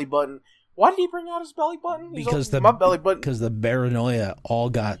 My belly button. Why did he bring out his belly button? He's Because all, my belly button. Because the Baranoia all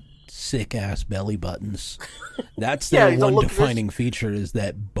got sick ass belly buttons. That's Yeah, their he's all, one look at this. defining feature is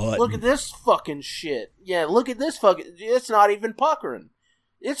that button. Look at this fucking shit. Yeah, look at this fucking... It's not even puckering.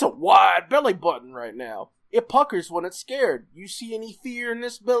 It's a wide belly button right now. It puckers when it's scared. You see any fear in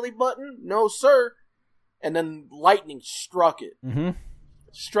this belly button? No, sir. And then lightning struck it. Mm-hmm.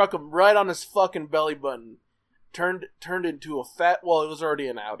 Struck him right on his fucking belly button. Turned into a fat... Well, it was already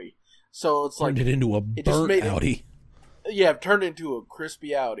an outie. So it's like Turned it into a it just burnt made it- Audi. yeah, it turned into a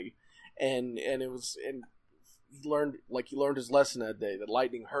crispy Audi, and he learned his lesson that day that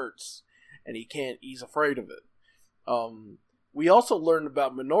lightning hurts, and he's afraid of it. We also learned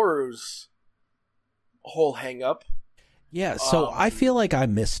about Minoru's whole hang up. Yeah, so I feel like I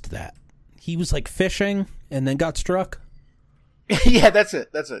missed that. He was like fishing and then got struck. Yeah, that's it.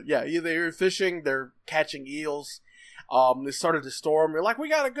 Yeah, they were fishing. They're catching eels. They started to storm. They're like, we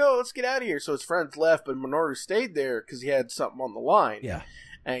gotta go. Let's get out of here. So his friends left, but Minoru stayed there because he had something on the line. Yeah.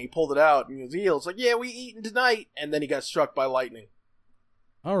 And he pulled it out, and his eel's like, yeah, we eating tonight. And then he got struck by lightning.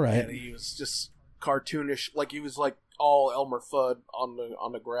 All right. And he was just cartoonish. Like, he was like all Elmer Fudd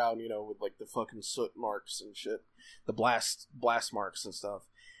on the ground, with like the fucking soot marks and shit. The blast marks and stuff.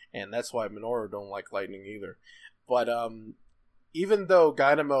 And that's why Minoru don't like lightning either. But, even though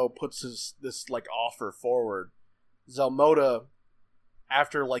Dynamo puts this like offer forward, Zelmoda,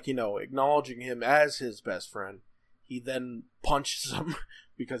 after acknowledging him as his best friend, he then punches him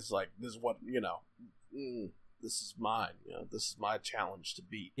because like this is what this is mine. This is my challenge to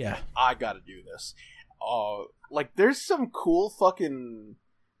beat. Yeah. I got to do this. There's some cool fucking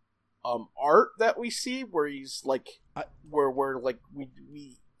art that we see where he's like where like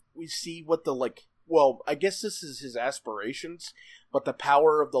we see what the like. Well, I guess this is his aspirations, but the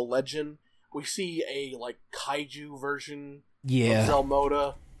power of the legend. We see a like kaiju version of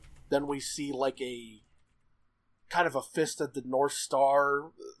Zelmoda. Then we see like a kind of a Fist of the North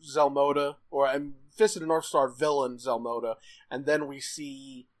Star Zelmoda, or a Fist of the North Star villain Zelmoda. And then we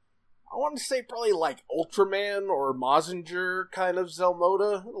see, I want to say probably like Ultraman or Mazinger kind of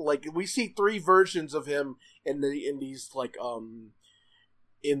Zelmoda. Like we see three versions of him in these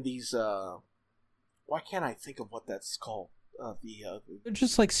why can't I think of what that's called? They're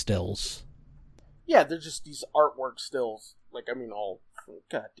just like stills. Yeah, they're just these artwork stills.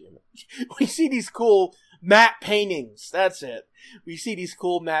 God damn it. We see these cool matte paintings. That's it. We see these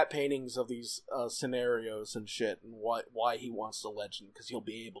cool matte paintings of these scenarios and shit, and why he wants the legend, because he'll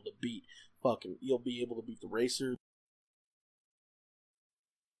be able to beat the racer.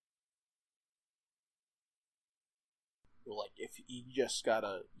 Like, if he just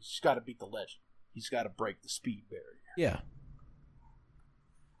gotta beat the legend. He's gotta break the speed barrier. Yeah.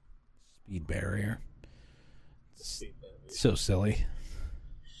 Speed barrier. So silly.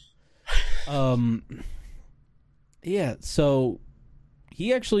 Yeah, so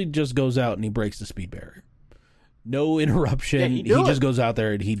he actually just goes out and he breaks the speed barrier. No interruption. Yeah, he just goes out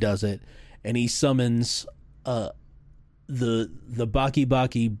there and he does it. And he summons the Baki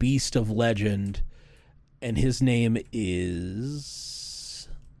Baki Beast of Legend, and his name is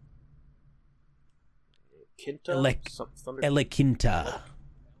Elekinta.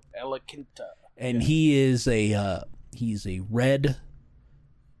 Elekinta. And he is he's a red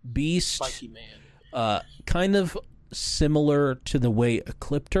beast. Spiky man. Kind of similar to the way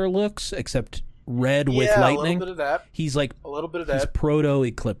Ecliptor looks, except red with lightning. A little bit of that. He's like A little bit of he's that. proto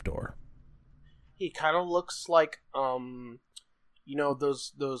Ecliptor. He kind of looks like those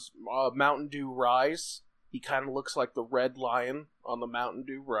Mountain Dew Rise. He kind of looks like the red lion on the Mountain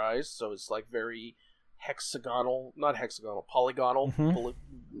Dew Rise. So it's like very hexagonal, not hexagonal, polygonal. Mhm.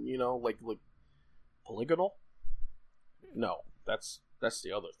 Like polygonal. No, that's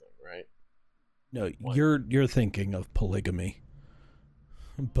the other thing, right? No, What? you're thinking of polygamy.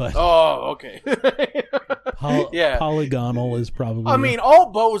 But Oh, okay. Yeah. polygonal is probably. I mean,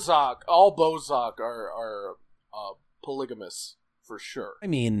 all Bozak are polygamous for sure. I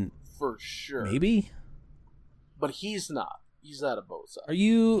mean, For sure. maybe. But he's not. He's not a Bozak. Are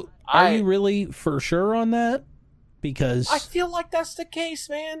you I- really for sure on that? Because I feel like that's the case,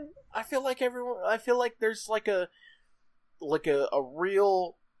 man. I feel like there's like a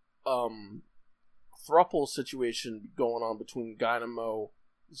real thruple situation going on between Dynamo,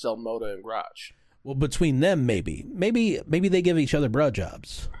 Zelmoda, and Grotch. well, between them, maybe they give each other bro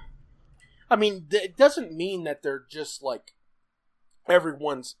jobs. I mean, it doesn't mean that they're just like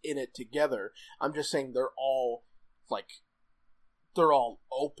everyone's in it together. I'm just saying they're all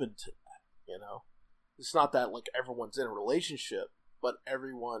open to that, It's not that like everyone's in a relationship, but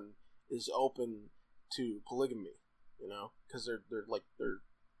everyone is open to polygamy, because they're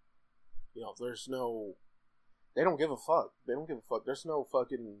there's no, they don't give a fuck. They don't give a fuck. There's no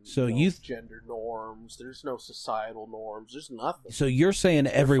fucking So gender norms. There's no societal norms. There's nothing. So you're saying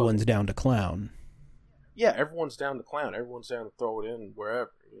everyone's down to clown, Yeah, everyone's down to clown. Everyone's down to throw it in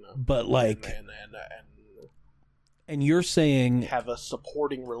wherever, but like, and you're saying, have a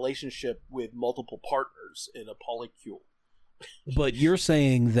supporting relationship with multiple partners in a polycule. but you're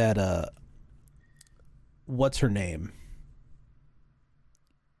saying that what's her name?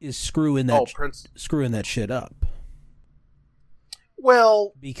 is screwing that Prince. screwing that shit up.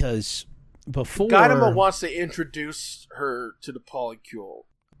 Well, Because before Dynamo wants to introduce her to the polycule.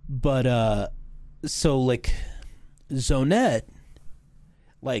 But so like Zonette,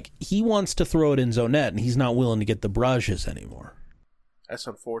 like he wants to throw it in Zonette, and he's not willing to get the Brages anymore. That's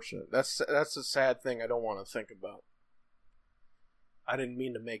unfortunate. That's a sad thing I don't want to think about. I didn't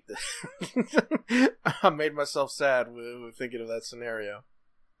mean to make this. I made myself sad with thinking of that scenario.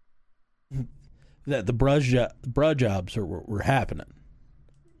 That the Brud jobs were happening.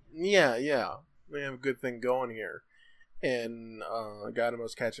 Yeah. We have a good thing going here. And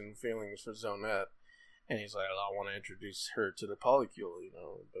Gynemo's catching feelings for Zonette. And he's like, I want to introduce her to the polycule, you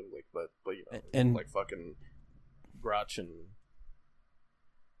know. But you know, And- like fucking Grotch and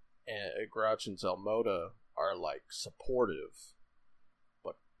Zelmoda are like supportive.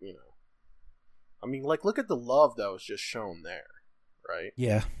 But, you know. I mean, like, look at the love that was just shown there, right?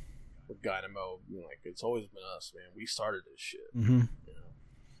 Yeah. With Dynamo, you know, like, it's always been us, man. We started this shit, Mm-hmm. you know.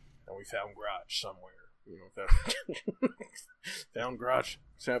 And we found Grotch somewhere, you know. Found Grotch.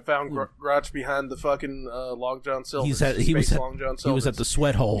 Found Grotch behind the fucking Long John Silver. He was at the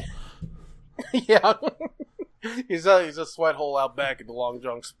sweat hole. Yeah. he's a sweat hole out back at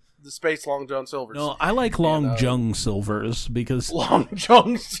the space Long John Silver's. No, I like Long Jung Silvers because Long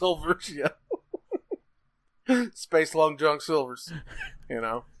John Silver's, yeah. Space Long John Silver's, you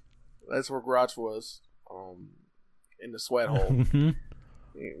know. That's where Grotch was, in the sweat hole. Mhm.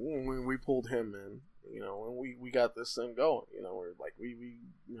 We pulled him in, you know, and we got this thing going, you know. We're like, we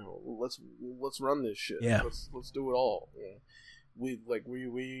you know, let's run this shit. Yeah. Let's do it all. You know?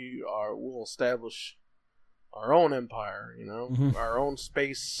 We'll establish our own empire, you know, Mhm. our own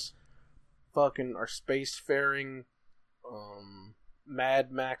space, our spacefaring, Mad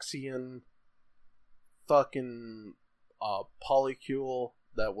Maxian, fucking polycule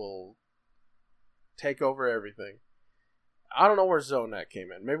that will take over everything. I don't know where Zonette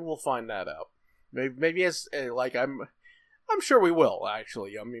came in. Maybe we'll find that out. Maybe as like I'm sure we will.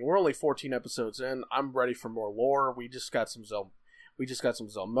 Actually, I mean, we're only 14 episodes in. I'm ready for more lore. We just got some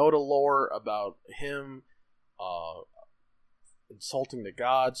Zelmoda lore about him insulting the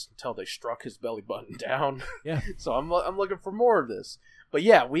gods until they struck his belly button down. Yeah. So I'm looking for more of this. But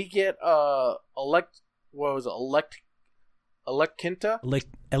yeah, we get Elekkinta.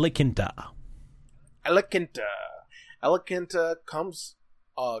 Elekinta. Elekinta comes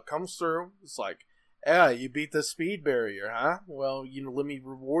through. It's like, yeah, you beat the speed barrier, huh? Well, you know, let me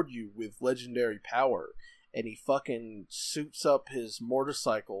reward you with legendary power. And he fucking suits up his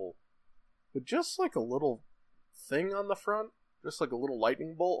motorcycle with just like a little thing on the front, just like a little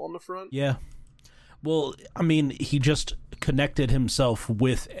lightning bolt on the front. Yeah. Well, I mean, he just connected himself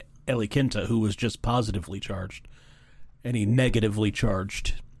with Elekinta, who was just positively charged, and he negatively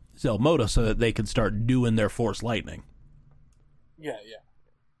charged Zelmoda so that they could start doing their Force Lightning. Yeah.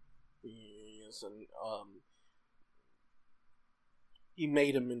 Yes, and he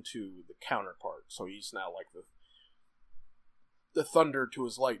made him into the counterpart, so he's now like the thunder to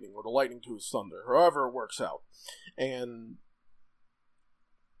his lightning, or the lightning to his thunder, however it works out. And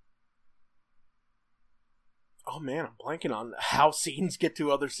oh man, I'm blanking on how scenes get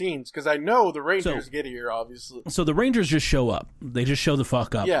to other scenes, because I know the Rangers get here, obviously. So the Rangers just show up. They just show the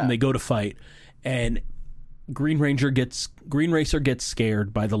fuck up, Yeah. and they go to fight. And Green Racer gets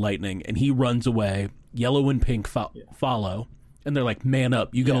scared by the lightning, and he runs away. Yellow and Pink follow, and they're like, "Man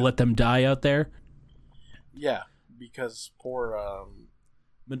up! You gonna let them die out there?" Yeah, because poor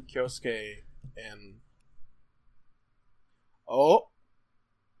Kyosuke and hold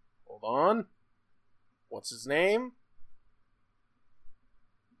on. What's his name?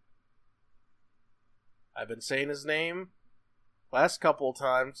 I've been saying his name last couple of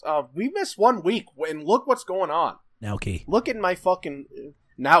times. We missed 1 week, and look what's going on. Naoki. Look at my fucking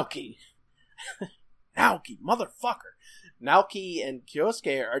Naoki. Naoki, motherfucker. Naoki and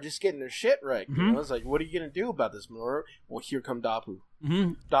Kyosuke are just getting their shit right. Mm-hmm. You know? It's like, what are you gonna do about this, Minoru? Well, here come Dapu.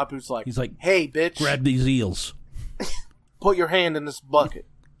 Mm-hmm. Dapu's like, He's like, hey, bitch, grab these eels. put your hand in this bucket.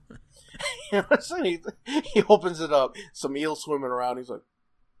 So he opens it up. Some eels swimming around. He's like,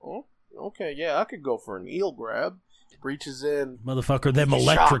 oh, okay, yeah, I could go for an eel grab. Reaches in. Motherfucker, them He's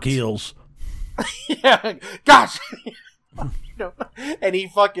electric shocked. eels. Yeah, gosh. You know, and he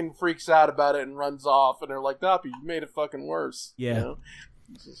fucking freaks out about it and runs off. And they're like, Dapu, you made it fucking worse. Yeah. You know?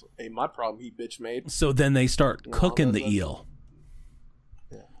 It's just, hey, my problem he bitch made. So then they start No, cooking the that's- eel.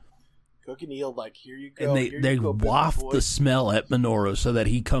 Cooking eel, like, here you go. And here they you go, waft boy. the smell at Minoru so that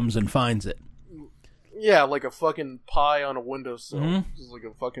he comes and finds it. Yeah, like a fucking pie on a windowsill. Mhm. Just like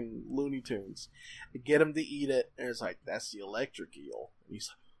a fucking Looney Tunes. They get him to eat it, and it's like, that's the electric eel. And he's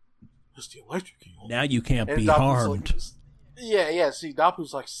like, It's the electric eel. Now you can't And be Dapu's harmed. like, yeah. See,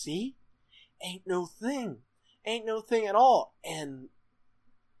 Dapu's like, see? Ain't no thing. Ain't no thing at all. And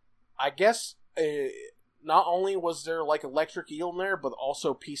I guess not only was there like electric eel in there, but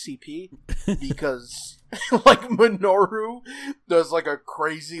also PCP, because like Minoru does like a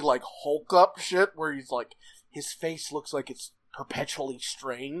crazy like Hulk up shit where he's like, his face looks like it's perpetually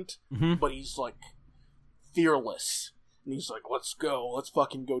strained, Mhm. but he's like fearless. And he's like, let's go, let's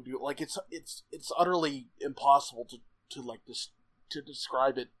fucking go do it. Like it's utterly impossible to like this to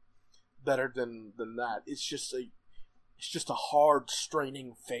describe it better than that. It's just a hard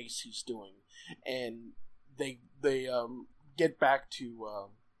straining face he's doing. And they get back to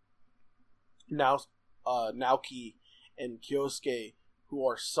Naoki and Kyosuke, who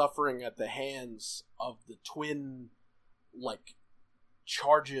are suffering at the hands of the twin like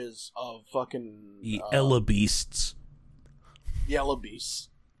charges of fucking The Ella Beasts. Yellow Beasts.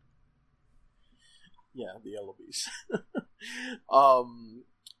 Yeah, the Yellow Beasts.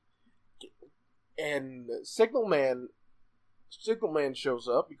 And Signal Man shows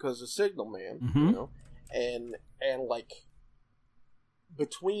up because of Signal Man, Mhm. you know, and like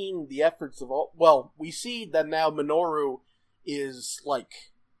between the efforts of all, well, we see that now Minoru is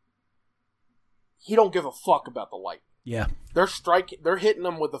like, he don't give a fuck about the light. Yeah. They're hitting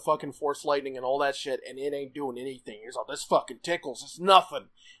him with the fucking force lightning and all that shit, and it ain't doing anything. He's like, this fucking tickles. It's nothing.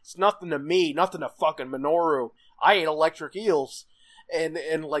 It's nothing to me. Nothing to fucking Minoru. I ate electric eels, and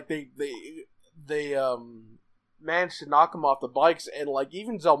like they managed to knock him off the bikes, and like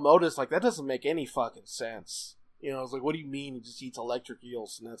even Zelmoda's like, that doesn't make any fucking sense. You know, I was like, what do you mean he just eats electric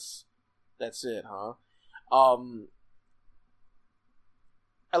eels and that's it, huh?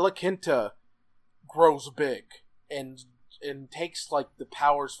 Elakinta grows big and takes like the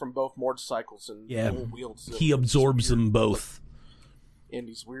powers from both motorcycles and Yeah. wields them. He absorbs These weird- them both. And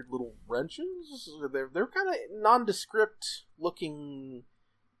these weird little wrenches. They're kind of nondescript looking.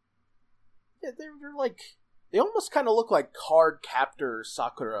 Yeah, they're like, they almost kind of look like card captor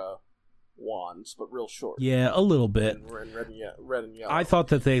Sakura wands, but real short. Yeah, a little bit. And red and yellow. I thought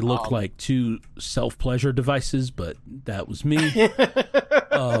that they looked Um, like two self-pleasure devices, but that was me.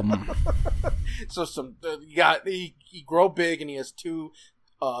 So you grow big and he has two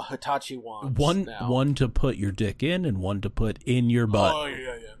Hitachi wands. now. One to put your dick in and one to put in your butt. Oh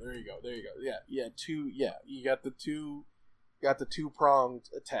yeah. There you go. Yeah. Two. Yeah, you got the two. Got the two-pronged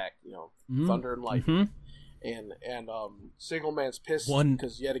attack. You know, Mhm. thunder and lightning. Mhm. And Signal Man's pissed One-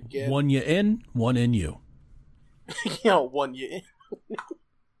 because yet again, One you in, one in you. one you.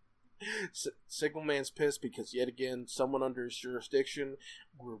 Signal Man's pissed because yet again, someone under his jurisdiction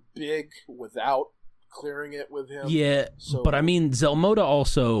grew big without clearing it with him. Yeah, So- but I mean, Zelmoda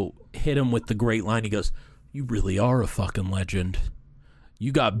also hit him with the great line. He goes, "You really are a fucking legend.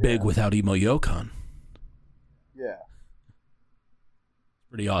 You got big Yeah. without Imo Yokon." Yeah.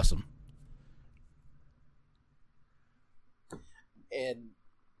 Pretty awesome. And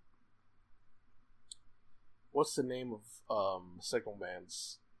what's the name of Signal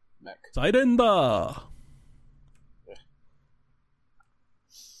Man's mech? Sirenda!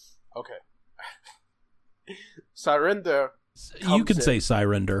 Okay. Surrender. You Comes could in. say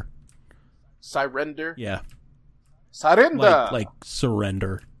Sirender. Surrender. Yeah, Surrender. like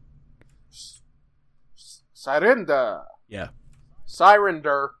surrender. Surrender. Yeah,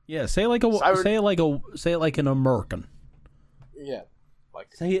 Surrender. yeah. Say it like a Siren- say it like an American. Yeah.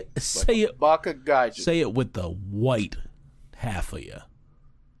 Like Say it Baka Gaijin. say it with the white half of you.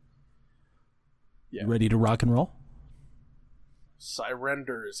 Yeah. Ready to rock and roll?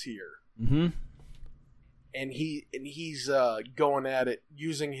 Surrender is here. Mm-hmm. And he's going at it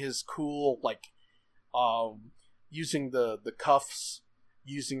using his cool using the cuffs,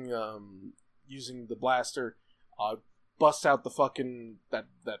 using the blaster, busts out the fucking that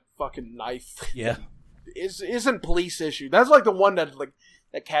fucking knife. Yeah. Isn't police issue. That's like the one that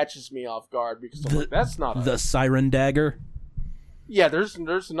catches me off guard because I'm like, that's not The siren dagger. yeah. There's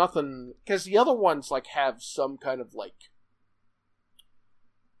nothing because the other ones like have some kind of like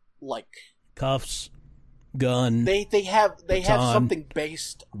Cuffs, gun, they have Baton, something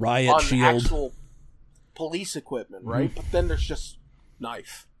based riot on shield. actual police equipment, right? But then there's just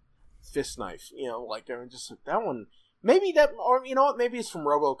knife, fist knife. You know, like I mean, just like that one. Maybe that, or you know what? Maybe it's from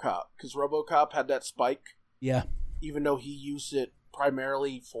RoboCop because RoboCop had that spike, Yeah. even though he used it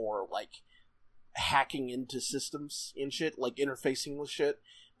primarily for like hacking into systems and shit, like interfacing with shit.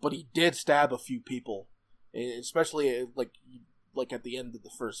 But he did stab a few people, especially like at the end of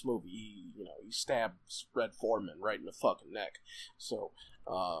the first movie. He stabs Red Foreman right in the fucking neck. So,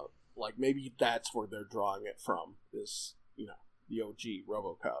 like maybe that's where they're drawing it from. Is the OG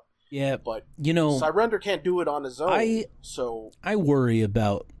RoboCop. Yeah, But you know, Cyrender can't do it on his own. I worry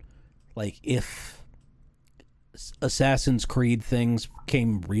about, like, if Assassin's Creed things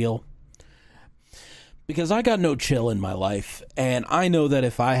became real. Because I got no chill in my life, and I know that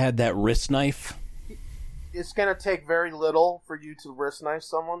if I had that wrist knife... It's going to take very little for you to wrist knife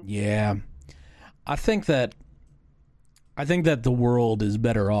someone? Yeah. I think that the world is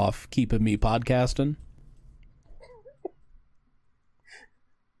better off keeping me podcasting.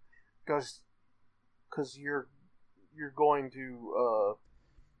 Because you're going to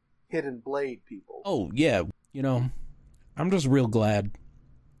Hidden Blade people. Oh, yeah. You know, I'm just real glad.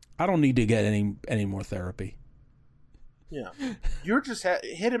 I don't need to get any more therapy. Yeah. You're just...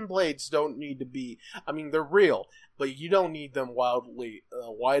 Hidden Blades don't need to be... I mean, they're real, but you don't need them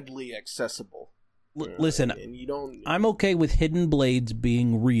widely accessible. Listen, and you don't... I'm okay with hidden blades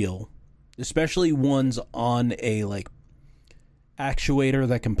being real, especially ones on a, like, actuator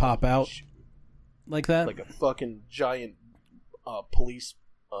that can pop out like that. Like a fucking giant police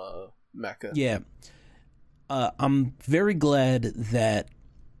mecha. Yeah. I'm very glad that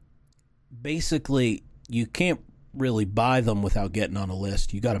basically you can't really buy them without getting on a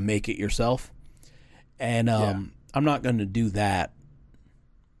list. You got to make it yourself. And I'm not going to do that.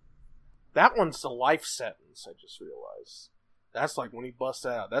 That one's a life sentence, I just realized. That's like when he busts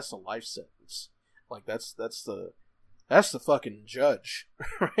out, that's a life sentence. Like that's the fucking judge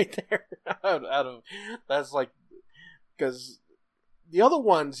right there. That's like, because the other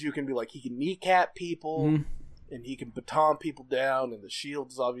ones you can be like, he can kneecap people and he can baton people down, and the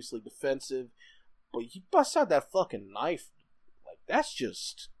shield is obviously defensive. But he busts out that fucking knife, like that's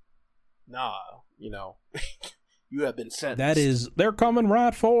just you you have been sentenced. That is, they're coming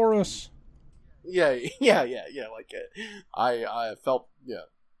right for us. Yeah. Like I felt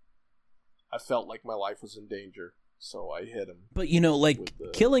like my life was in danger, so I hit him. But like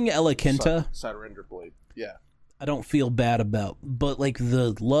killing Ella Kenta, Surrender Blade. Yeah, I don't feel bad about. But like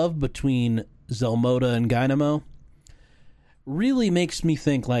the love between Zelmoda and Dynamo really makes me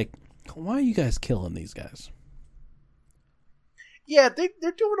think, like, why are you guys killing these guys? Yeah, they're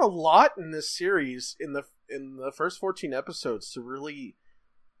doing a lot in this series in the first 14 episodes to really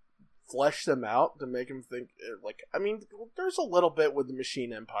flesh them out, to make them think, like, I mean, there's a little bit with the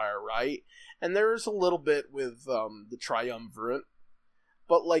Machine Empire, right? And there's a little bit with the Triumvirate.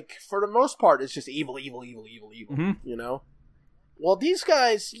 But, like, for the most part, it's just evil, mm-hmm. You know? Well, these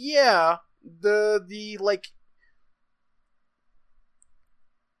guys, yeah, the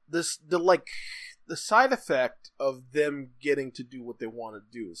side effect of them getting to do what they want to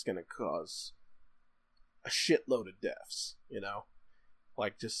do is going to cause a shitload of deaths, you know?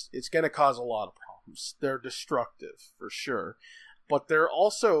 Like, just, it's going to cause a lot of problems. They're destructive, for sure. But they're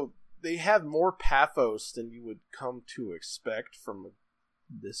also, they have more pathos than you would come to expect from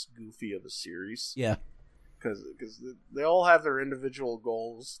this goofy of a series. Yeah. Because they all have their individual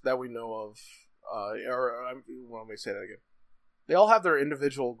goals that we know of. Let me say that again. They all have their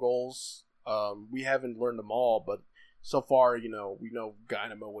individual goals. We haven't learned them all, but so far, we know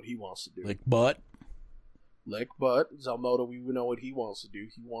Dynamo what he wants to do. Lick butt. Zelmoda, we know what he wants to do.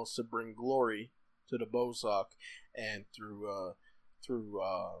 He wants to bring glory to the Bozak, and through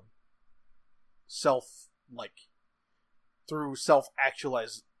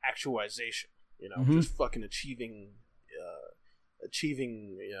self-actualization, Mm-hmm. just fucking achieving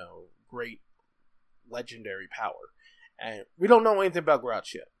great legendary power. And we don't know anything about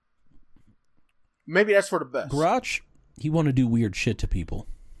Grouch yet. Maybe that's for the best. Grouch, he want to do weird shit to people.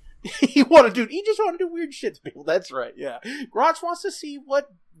 He just want to do weird shit to people. That's right, yeah. Grouch wants to see what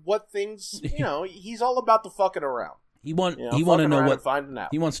things, he's all about the fucking around. He want to know what, finding out.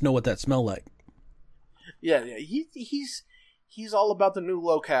 He wants to know what that smell like. Yeah. He's all about the new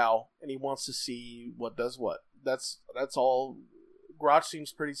locale, and he wants to see what does what. That's all. Grouch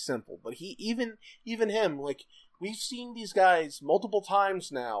seems pretty simple, but he even him, like, we've seen these guys multiple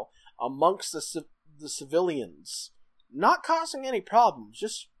times now amongst the civilians, not causing any problems,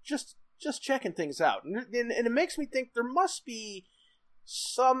 just checking things out, and it makes me think there must be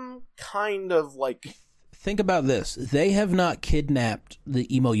some kind of, like. Think about this: they have not kidnapped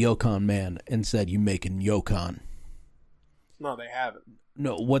the emo Yokon man and said, "You making Yokon." No, they haven't.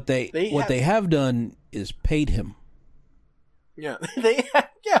 No, what they have done is paid him. Yeah, they've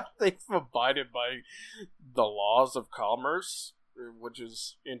abided by the laws of commerce, which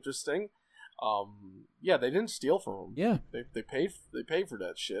is interesting. They didn't steal from him. Yeah, they paid for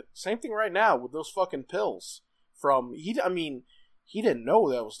that shit. Same thing right now with those fucking pills. He didn't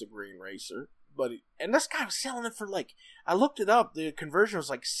know that was the Green Racer, and this guy was selling it for, like, I looked it up. The conversion was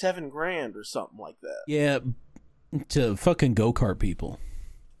like $7,000 or something like that. Yeah, to fucking go-kart people.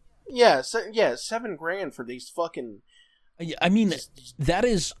 Yeah, yeah, $7,000 for these fucking. I mean, that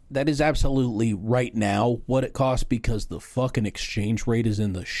is absolutely right now what it costs because the fucking exchange rate is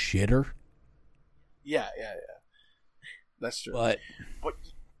in the shitter. Yeah. That's true. But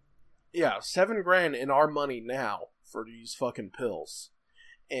yeah, $7,000 in our money now for these fucking pills,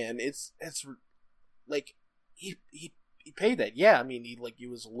 and it's like he paid that. Yeah, I mean, he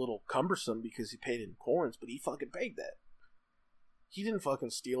was a little cumbersome because he paid in coins, but he fucking paid that. He didn't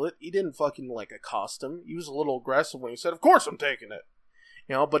fucking steal it. He didn't fucking accost him. He was a little aggressive when he said, "Of course I'm taking it,"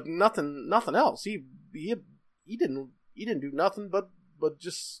 but nothing else. He didn't do nothing but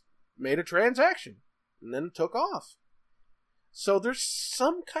just made a transaction and then took off. So there's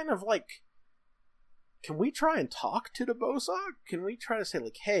some kind of can we try and talk to the Bozok? Can we try to say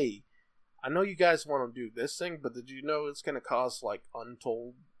hey, I know you guys want to do this thing, but did you know it's going to cause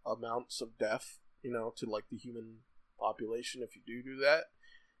untold amounts of death, to the human population if you do that?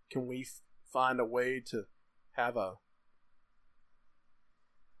 Can we find a way to have a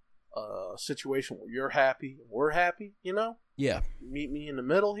situation where you're happy and we're happy? yeah, Meet me in the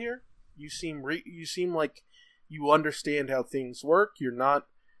middle here. You seem like you understand how things work. You're not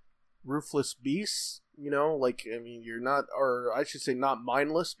ruthless beasts, you're not, or I should say not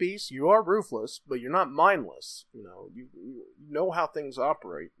mindless beasts. You are ruthless, but you're not mindless. You know how things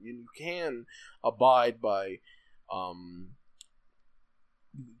operate. You can abide by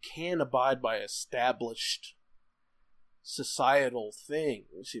established societal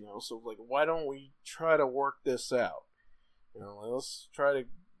things, so why don't we try to work this out? Let's try to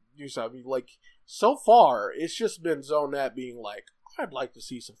do something. So far it's just been Zonette being I'd like to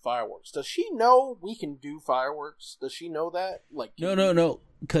see some fireworks. Does she know we can do fireworks? Does she know that? No,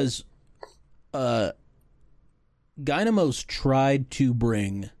 because Dynamos tried to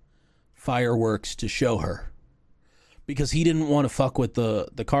bring fireworks to show her because he didn't want to fuck with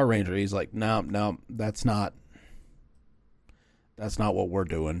the car ranger. He's like, no, that's not what we're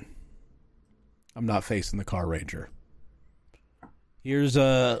doing. I'm not facing the car ranger. Here's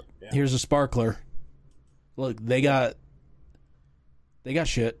a sparkler. Look, they got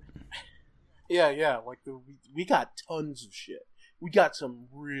shit. Yeah. We got tons of shit. We got some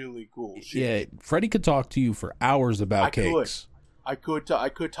really cool shit. Yeah, Freddie could talk to you for hours about cakes. I could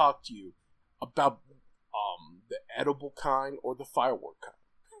talk to you about the edible kind or the firework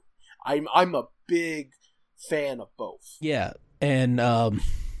kind. I'm a big fan of both. Yeah, and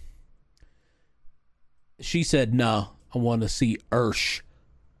she said, "No, I want to see Ursh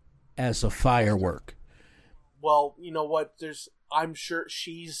as a firework." Well, you know what? I'm sure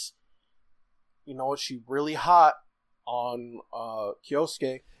she's, she's really hot on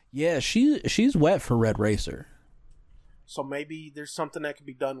Kyosuke. Yeah, she's wet for Red Racer. So maybe there's something that can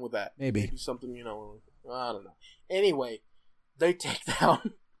be done with that. Maybe something, I don't know. Anyway, they take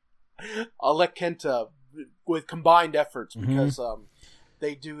down Alec Kenta with combined efforts because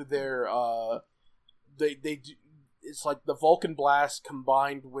they do their they do. It's like the Vulcan Blast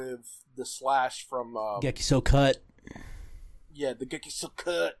combined with the slash from Gekiso Cut. Yeah, the Gekiso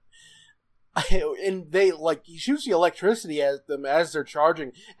Cut. And they he shoots the electricity at them as they're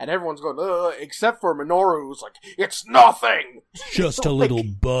charging, and everyone's going, except for Minoru, who's like, "It's nothing! Just a little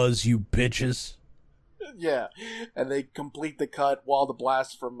buzz, you bitches." Yeah. And they complete the cut while the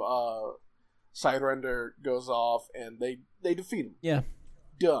blast from Siderender goes off, and they defeat him. Yeah.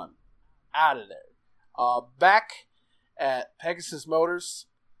 Done. Out of there. Back at Pegasus Motors,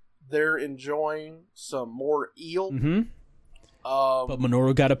 they're enjoying some more eel. Mm-hmm. But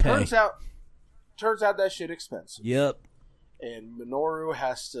Minoru got to pay. Turns out that shit expensive. Yep. And Minoru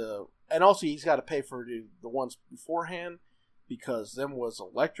has to, and also he's got to pay for the ones beforehand because them was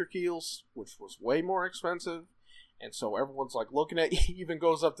electric eels, which was way more expensive. And so everyone's looking at. He even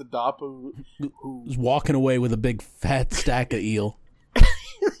goes up to Dapu, who's walking away with a big fat stack of eel.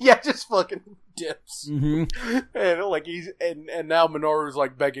 Yeah, just fucking dips. Mm-hmm. And he's and now Minoru's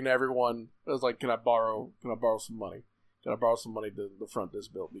begging everyone. I was "Can I borrow some money? Can I borrow some money to front this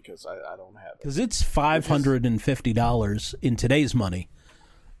bill because I don't have it?" Because it's $550 in today's money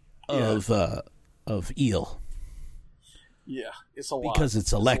of eel. Yeah, it's a lot because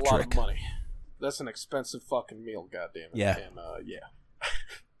it's electric. It's a lot of money. That's an expensive fucking meal, goddammit. Yeah, and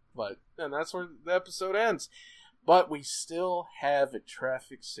and that's where the episode ends. But we still have a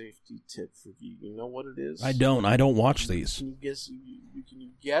traffic safety tip for you. You know what it is? I don't watch these. Can you guess? Can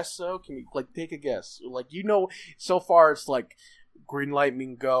you guess though? Can you take a guess? So far it's green light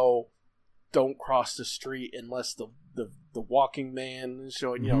mean go. Don't cross the street unless the walking man is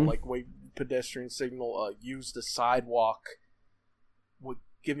showing. Wait, pedestrian signal. Use the sidewalk.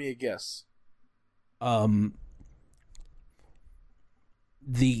 Give me a guess.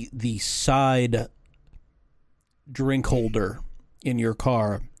 the side drink holder in your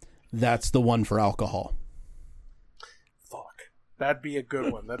car, that's the one for alcohol. Fuck. That'd be a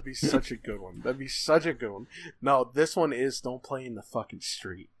good one. That'd be such a good one. That'd be such a good one. No, this one is don't play in the fucking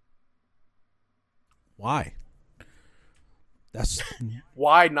street. Why? That's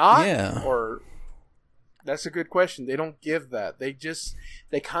Why not? Yeah. Or that's a good question. They don't give that.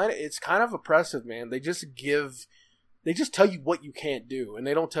 It's kind of oppressive, man. They just tell you what you can't do, and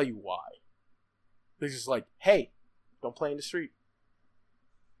they don't tell you why. They're just like, hey, don't play in the street.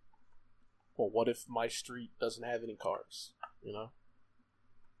 Well, what if my street doesn't have any cars? You know?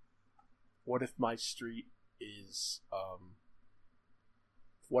 What if my street is,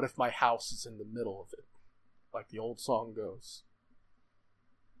 what if my house is in the middle of it? Like the old song goes.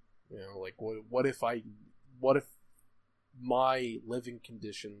 You know, like, what if my living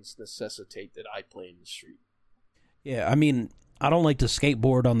conditions necessitate that I play in the street? Yeah, I mean, I don't like to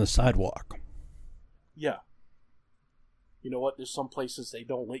skateboard on the sidewalk. Yeah. You know what? There's some places they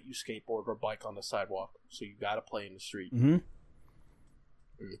don't let you skateboard or bike on the sidewalk, so you gotta play in the street. Mm-hmm.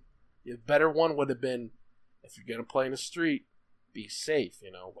 The better one would have been, if you're gonna play in the street, be safe,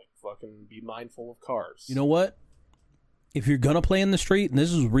 you know, like fucking be mindful of cars. You know what? If you're gonna play in the street, and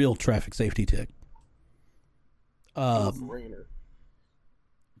this is a real traffic safety tip. Rainer.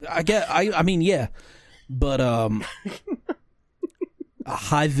 I mean, yeah, but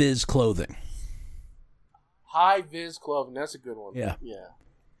high vis clothing. High vis clothing, that's a good one. Yeah. Yeah.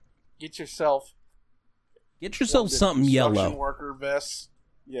 Get yourself something construction yellow. worker vest.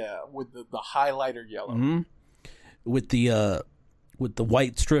 Yeah, with the highlighter yellow. Mm-hmm. With the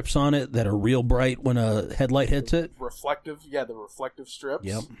white strips on it that are real bright when a headlight hits it. The reflective strips.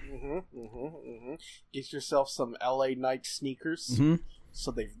 Yep. Get yourself some LA Nike sneakers, Mm-hmm.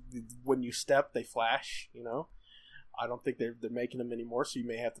 so when you step, they flash. You know, I don't think they're making them anymore, so you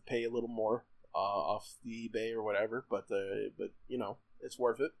may have to pay a little more off the eBay or whatever. But you know, it's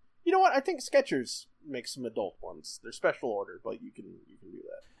worth it. You know what? I think Skechers makes some adult ones. They're special order, but you can do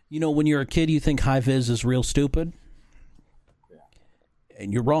that. You know, when you're a kid, you think high vis is real stupid.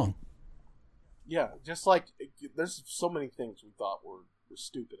 And you're wrong. Yeah, just like there's so many things we thought were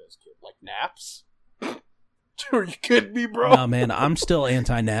stupid as kids, like naps. Are you kidding me, bro? Nah, man, I'm still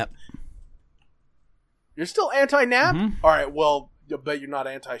anti-nap. You're still anti-nap? Mhm. All right, well, I bet you're not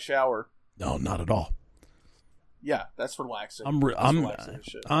anti-shower. No, not at all. Yeah, that's relaxing. I'm relaxing as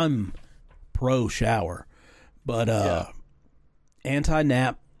shit. I'm pro shower, but Yeah.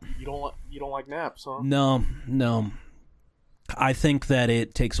 anti-nap. You don't like naps, huh? No. I think that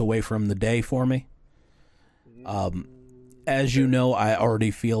it takes away from the day for me. As you know, I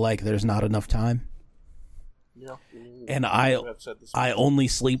already feel like there's not enough time. Yeah. And I've said this I only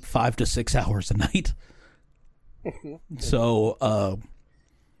sleep 5 to 6 hours a night. So,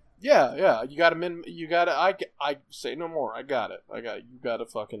 yeah. You gotta. I say no more. I got it. You gotta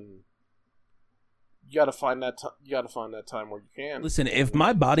fucking. You gotta find that. You gotta find that time where you can. listen, if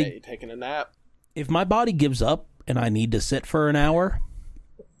my body taking a nap. gives up and I need to sit for an hour,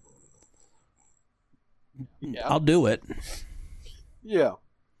 Yeah. I'll do it. Yeah.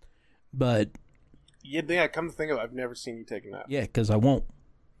 But Yeah. Come to think of it, I've never seen you take a nap. yeah, because I won't.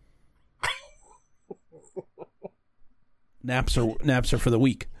 Naps are for the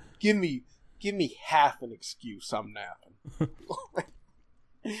weak. Give me half an excuse. I'm napping.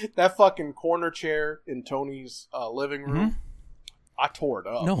 That fucking corner chair in Tony's living room. I tore it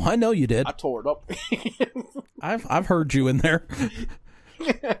up. No, I know you did. I tore it up. I've heard you in there.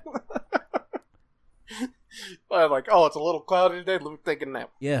 I'm like, oh, it's a little cloudy today. Let me take a nap.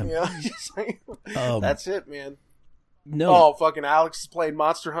 Yeah. That's it, man. No. Oh, fucking Alex is playing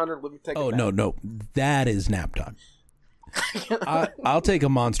Monster Hunter. Let me take a Oh nap. no, that is nap time. I'll take a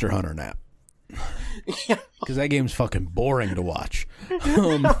Monster Hunter nap because that game's fucking boring to watch.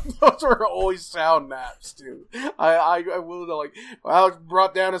 Those were always sound naps, dude. I will like Alex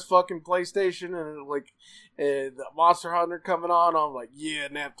brought down his fucking PlayStation and like the Monster Hunter coming on. I'm like, yeah,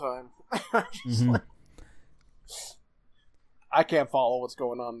 nap time. Just like, I can't follow what's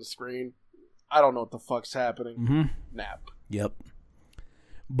going on the screen. I don't know what the fuck's happening. Nap. Yep.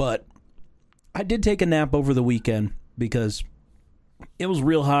 But I did take a nap over the weekend because it was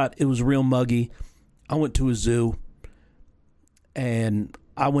real hot. It was real muggy. I went to a zoo and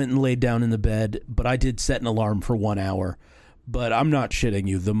I went and laid down in the bed, but I did set an alarm for 1 hour. But I'm not shitting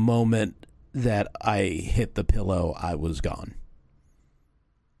you. The moment that I hit the pillow, I was gone.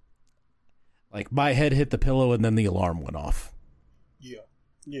 Like, my head hit the pillow and then the alarm went off.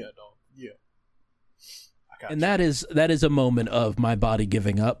 Yeah, dog. Yeah. I got And you. that is a moment of my body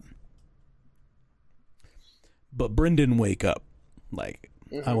giving up. But Bryn didn't wake up. Like,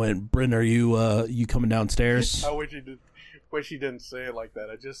 I went, Bryn, are you coming downstairs? I wish he didn't say it like that.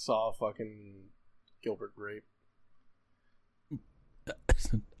 I just saw fucking Gilbert Grape.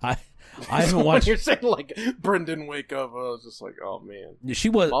 I haven't watched. You're saying like Bryn didn't wake up. I was just like, oh man,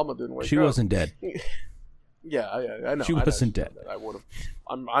 Mama didn't wake up. She wasn't dead. Yeah, I know. She wasn't dead. I would have.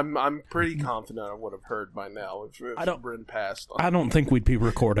 I'm pretty confident I would have heard by now if Bryn passed. I don't think we'd be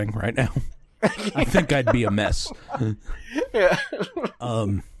recording right now. I think I'd be a mess. Yeah.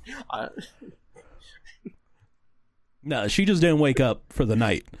 No, she just didn't wake up for the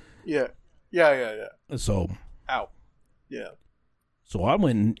night. Yeah. So. Ow. Yeah. So I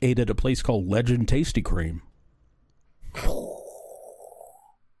went and ate at a place called Legend Tasty Cream.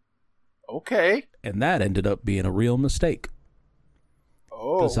 Okay. And that ended up being a real mistake.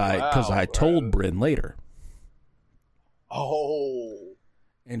 Oh, Because I told Bryn later. Oh.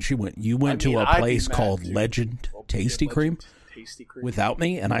 And she went, you went to a place called Legend Tasty Cream without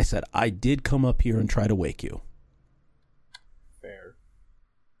me? And I said, I did come up here and try to wake you. Fair.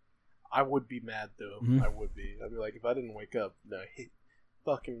 I would be mad, though. Mm-hmm. I would be. I'd be like, if I didn't wake up, no, he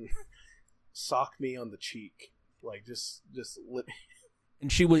fucking sock me on the cheek. Like, just lit me.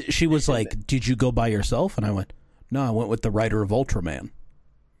 And she was like, did you go by yourself? And I went, no, I went with the writer of Ultraman.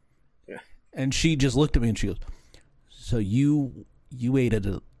 Yeah. And she just looked at me and she goes, so you ate at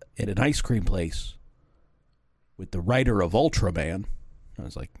an ice cream place with the writer of Ultraman? I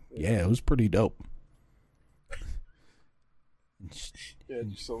was like, yeah, it was pretty dope. Yeah,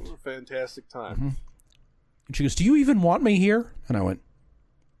 just a fantastic time. Mm-hmm. And she goes, do you even want me here? And I went,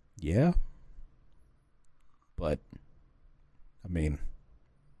 yeah. But, I mean,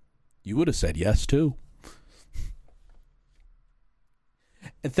 you would have said yes, too.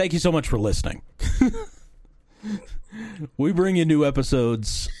 And thank you so much for listening. We bring you new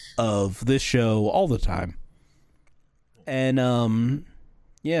episodes of this show all the time. And,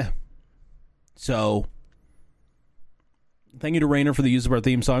 yeah. So, thank you to Rainer for the use of our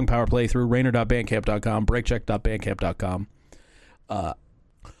theme song, Power Playthrough, rainer.bandcamp.com, breakcheck.bandcamp.com.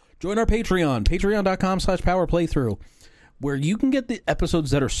 Join our Patreon, patreon.com/powerplaythrough, where you can get the episodes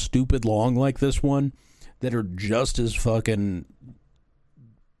that are stupid long like this one, that are just as fucking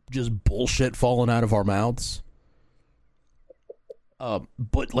just bullshit falling out of our mouths.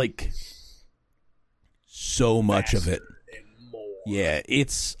 But like so much of it. And more. Yeah,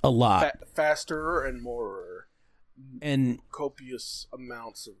 it's a lot. Faster and more. And copious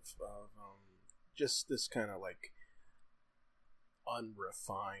amounts of just this kind of like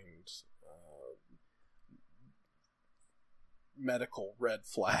unrefined medical red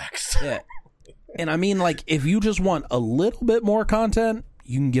flags. yeah. And I mean, like, if you just want a little bit more content,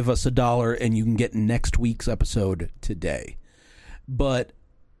 you can give us $1 and you can get next week's episode today. But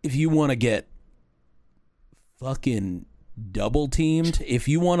if you want to get fucking double teamed, if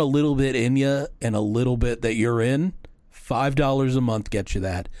you want a little bit in you and a little bit that you're in, $5 a month gets you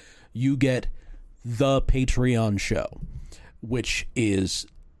that. You get the Patreon show, which is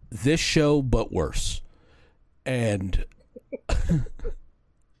this show but worse. And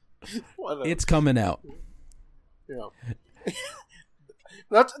it's coming out. Yeah.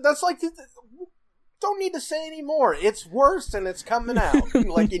 That's like, don't need to say any more. It's worse and it's coming out.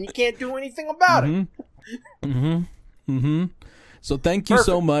 Like, and you can't do anything about it. So thank you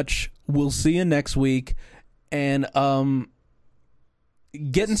so much. We'll see you next week. And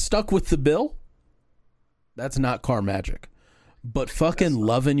getting stuck with the bill, that's not car magic. But fucking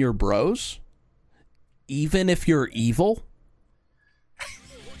loving your bros, even if you're evil,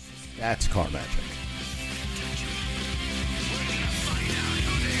 that's car magic.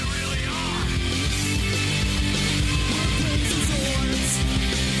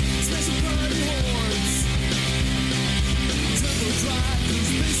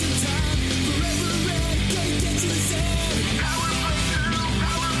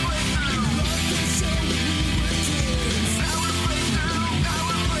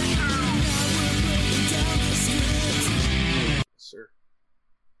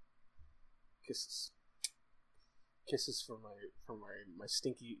 Kisses for my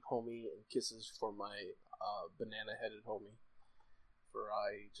stinky homie, and kisses for my banana headed homie. For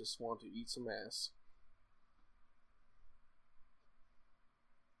I just want to eat some ass.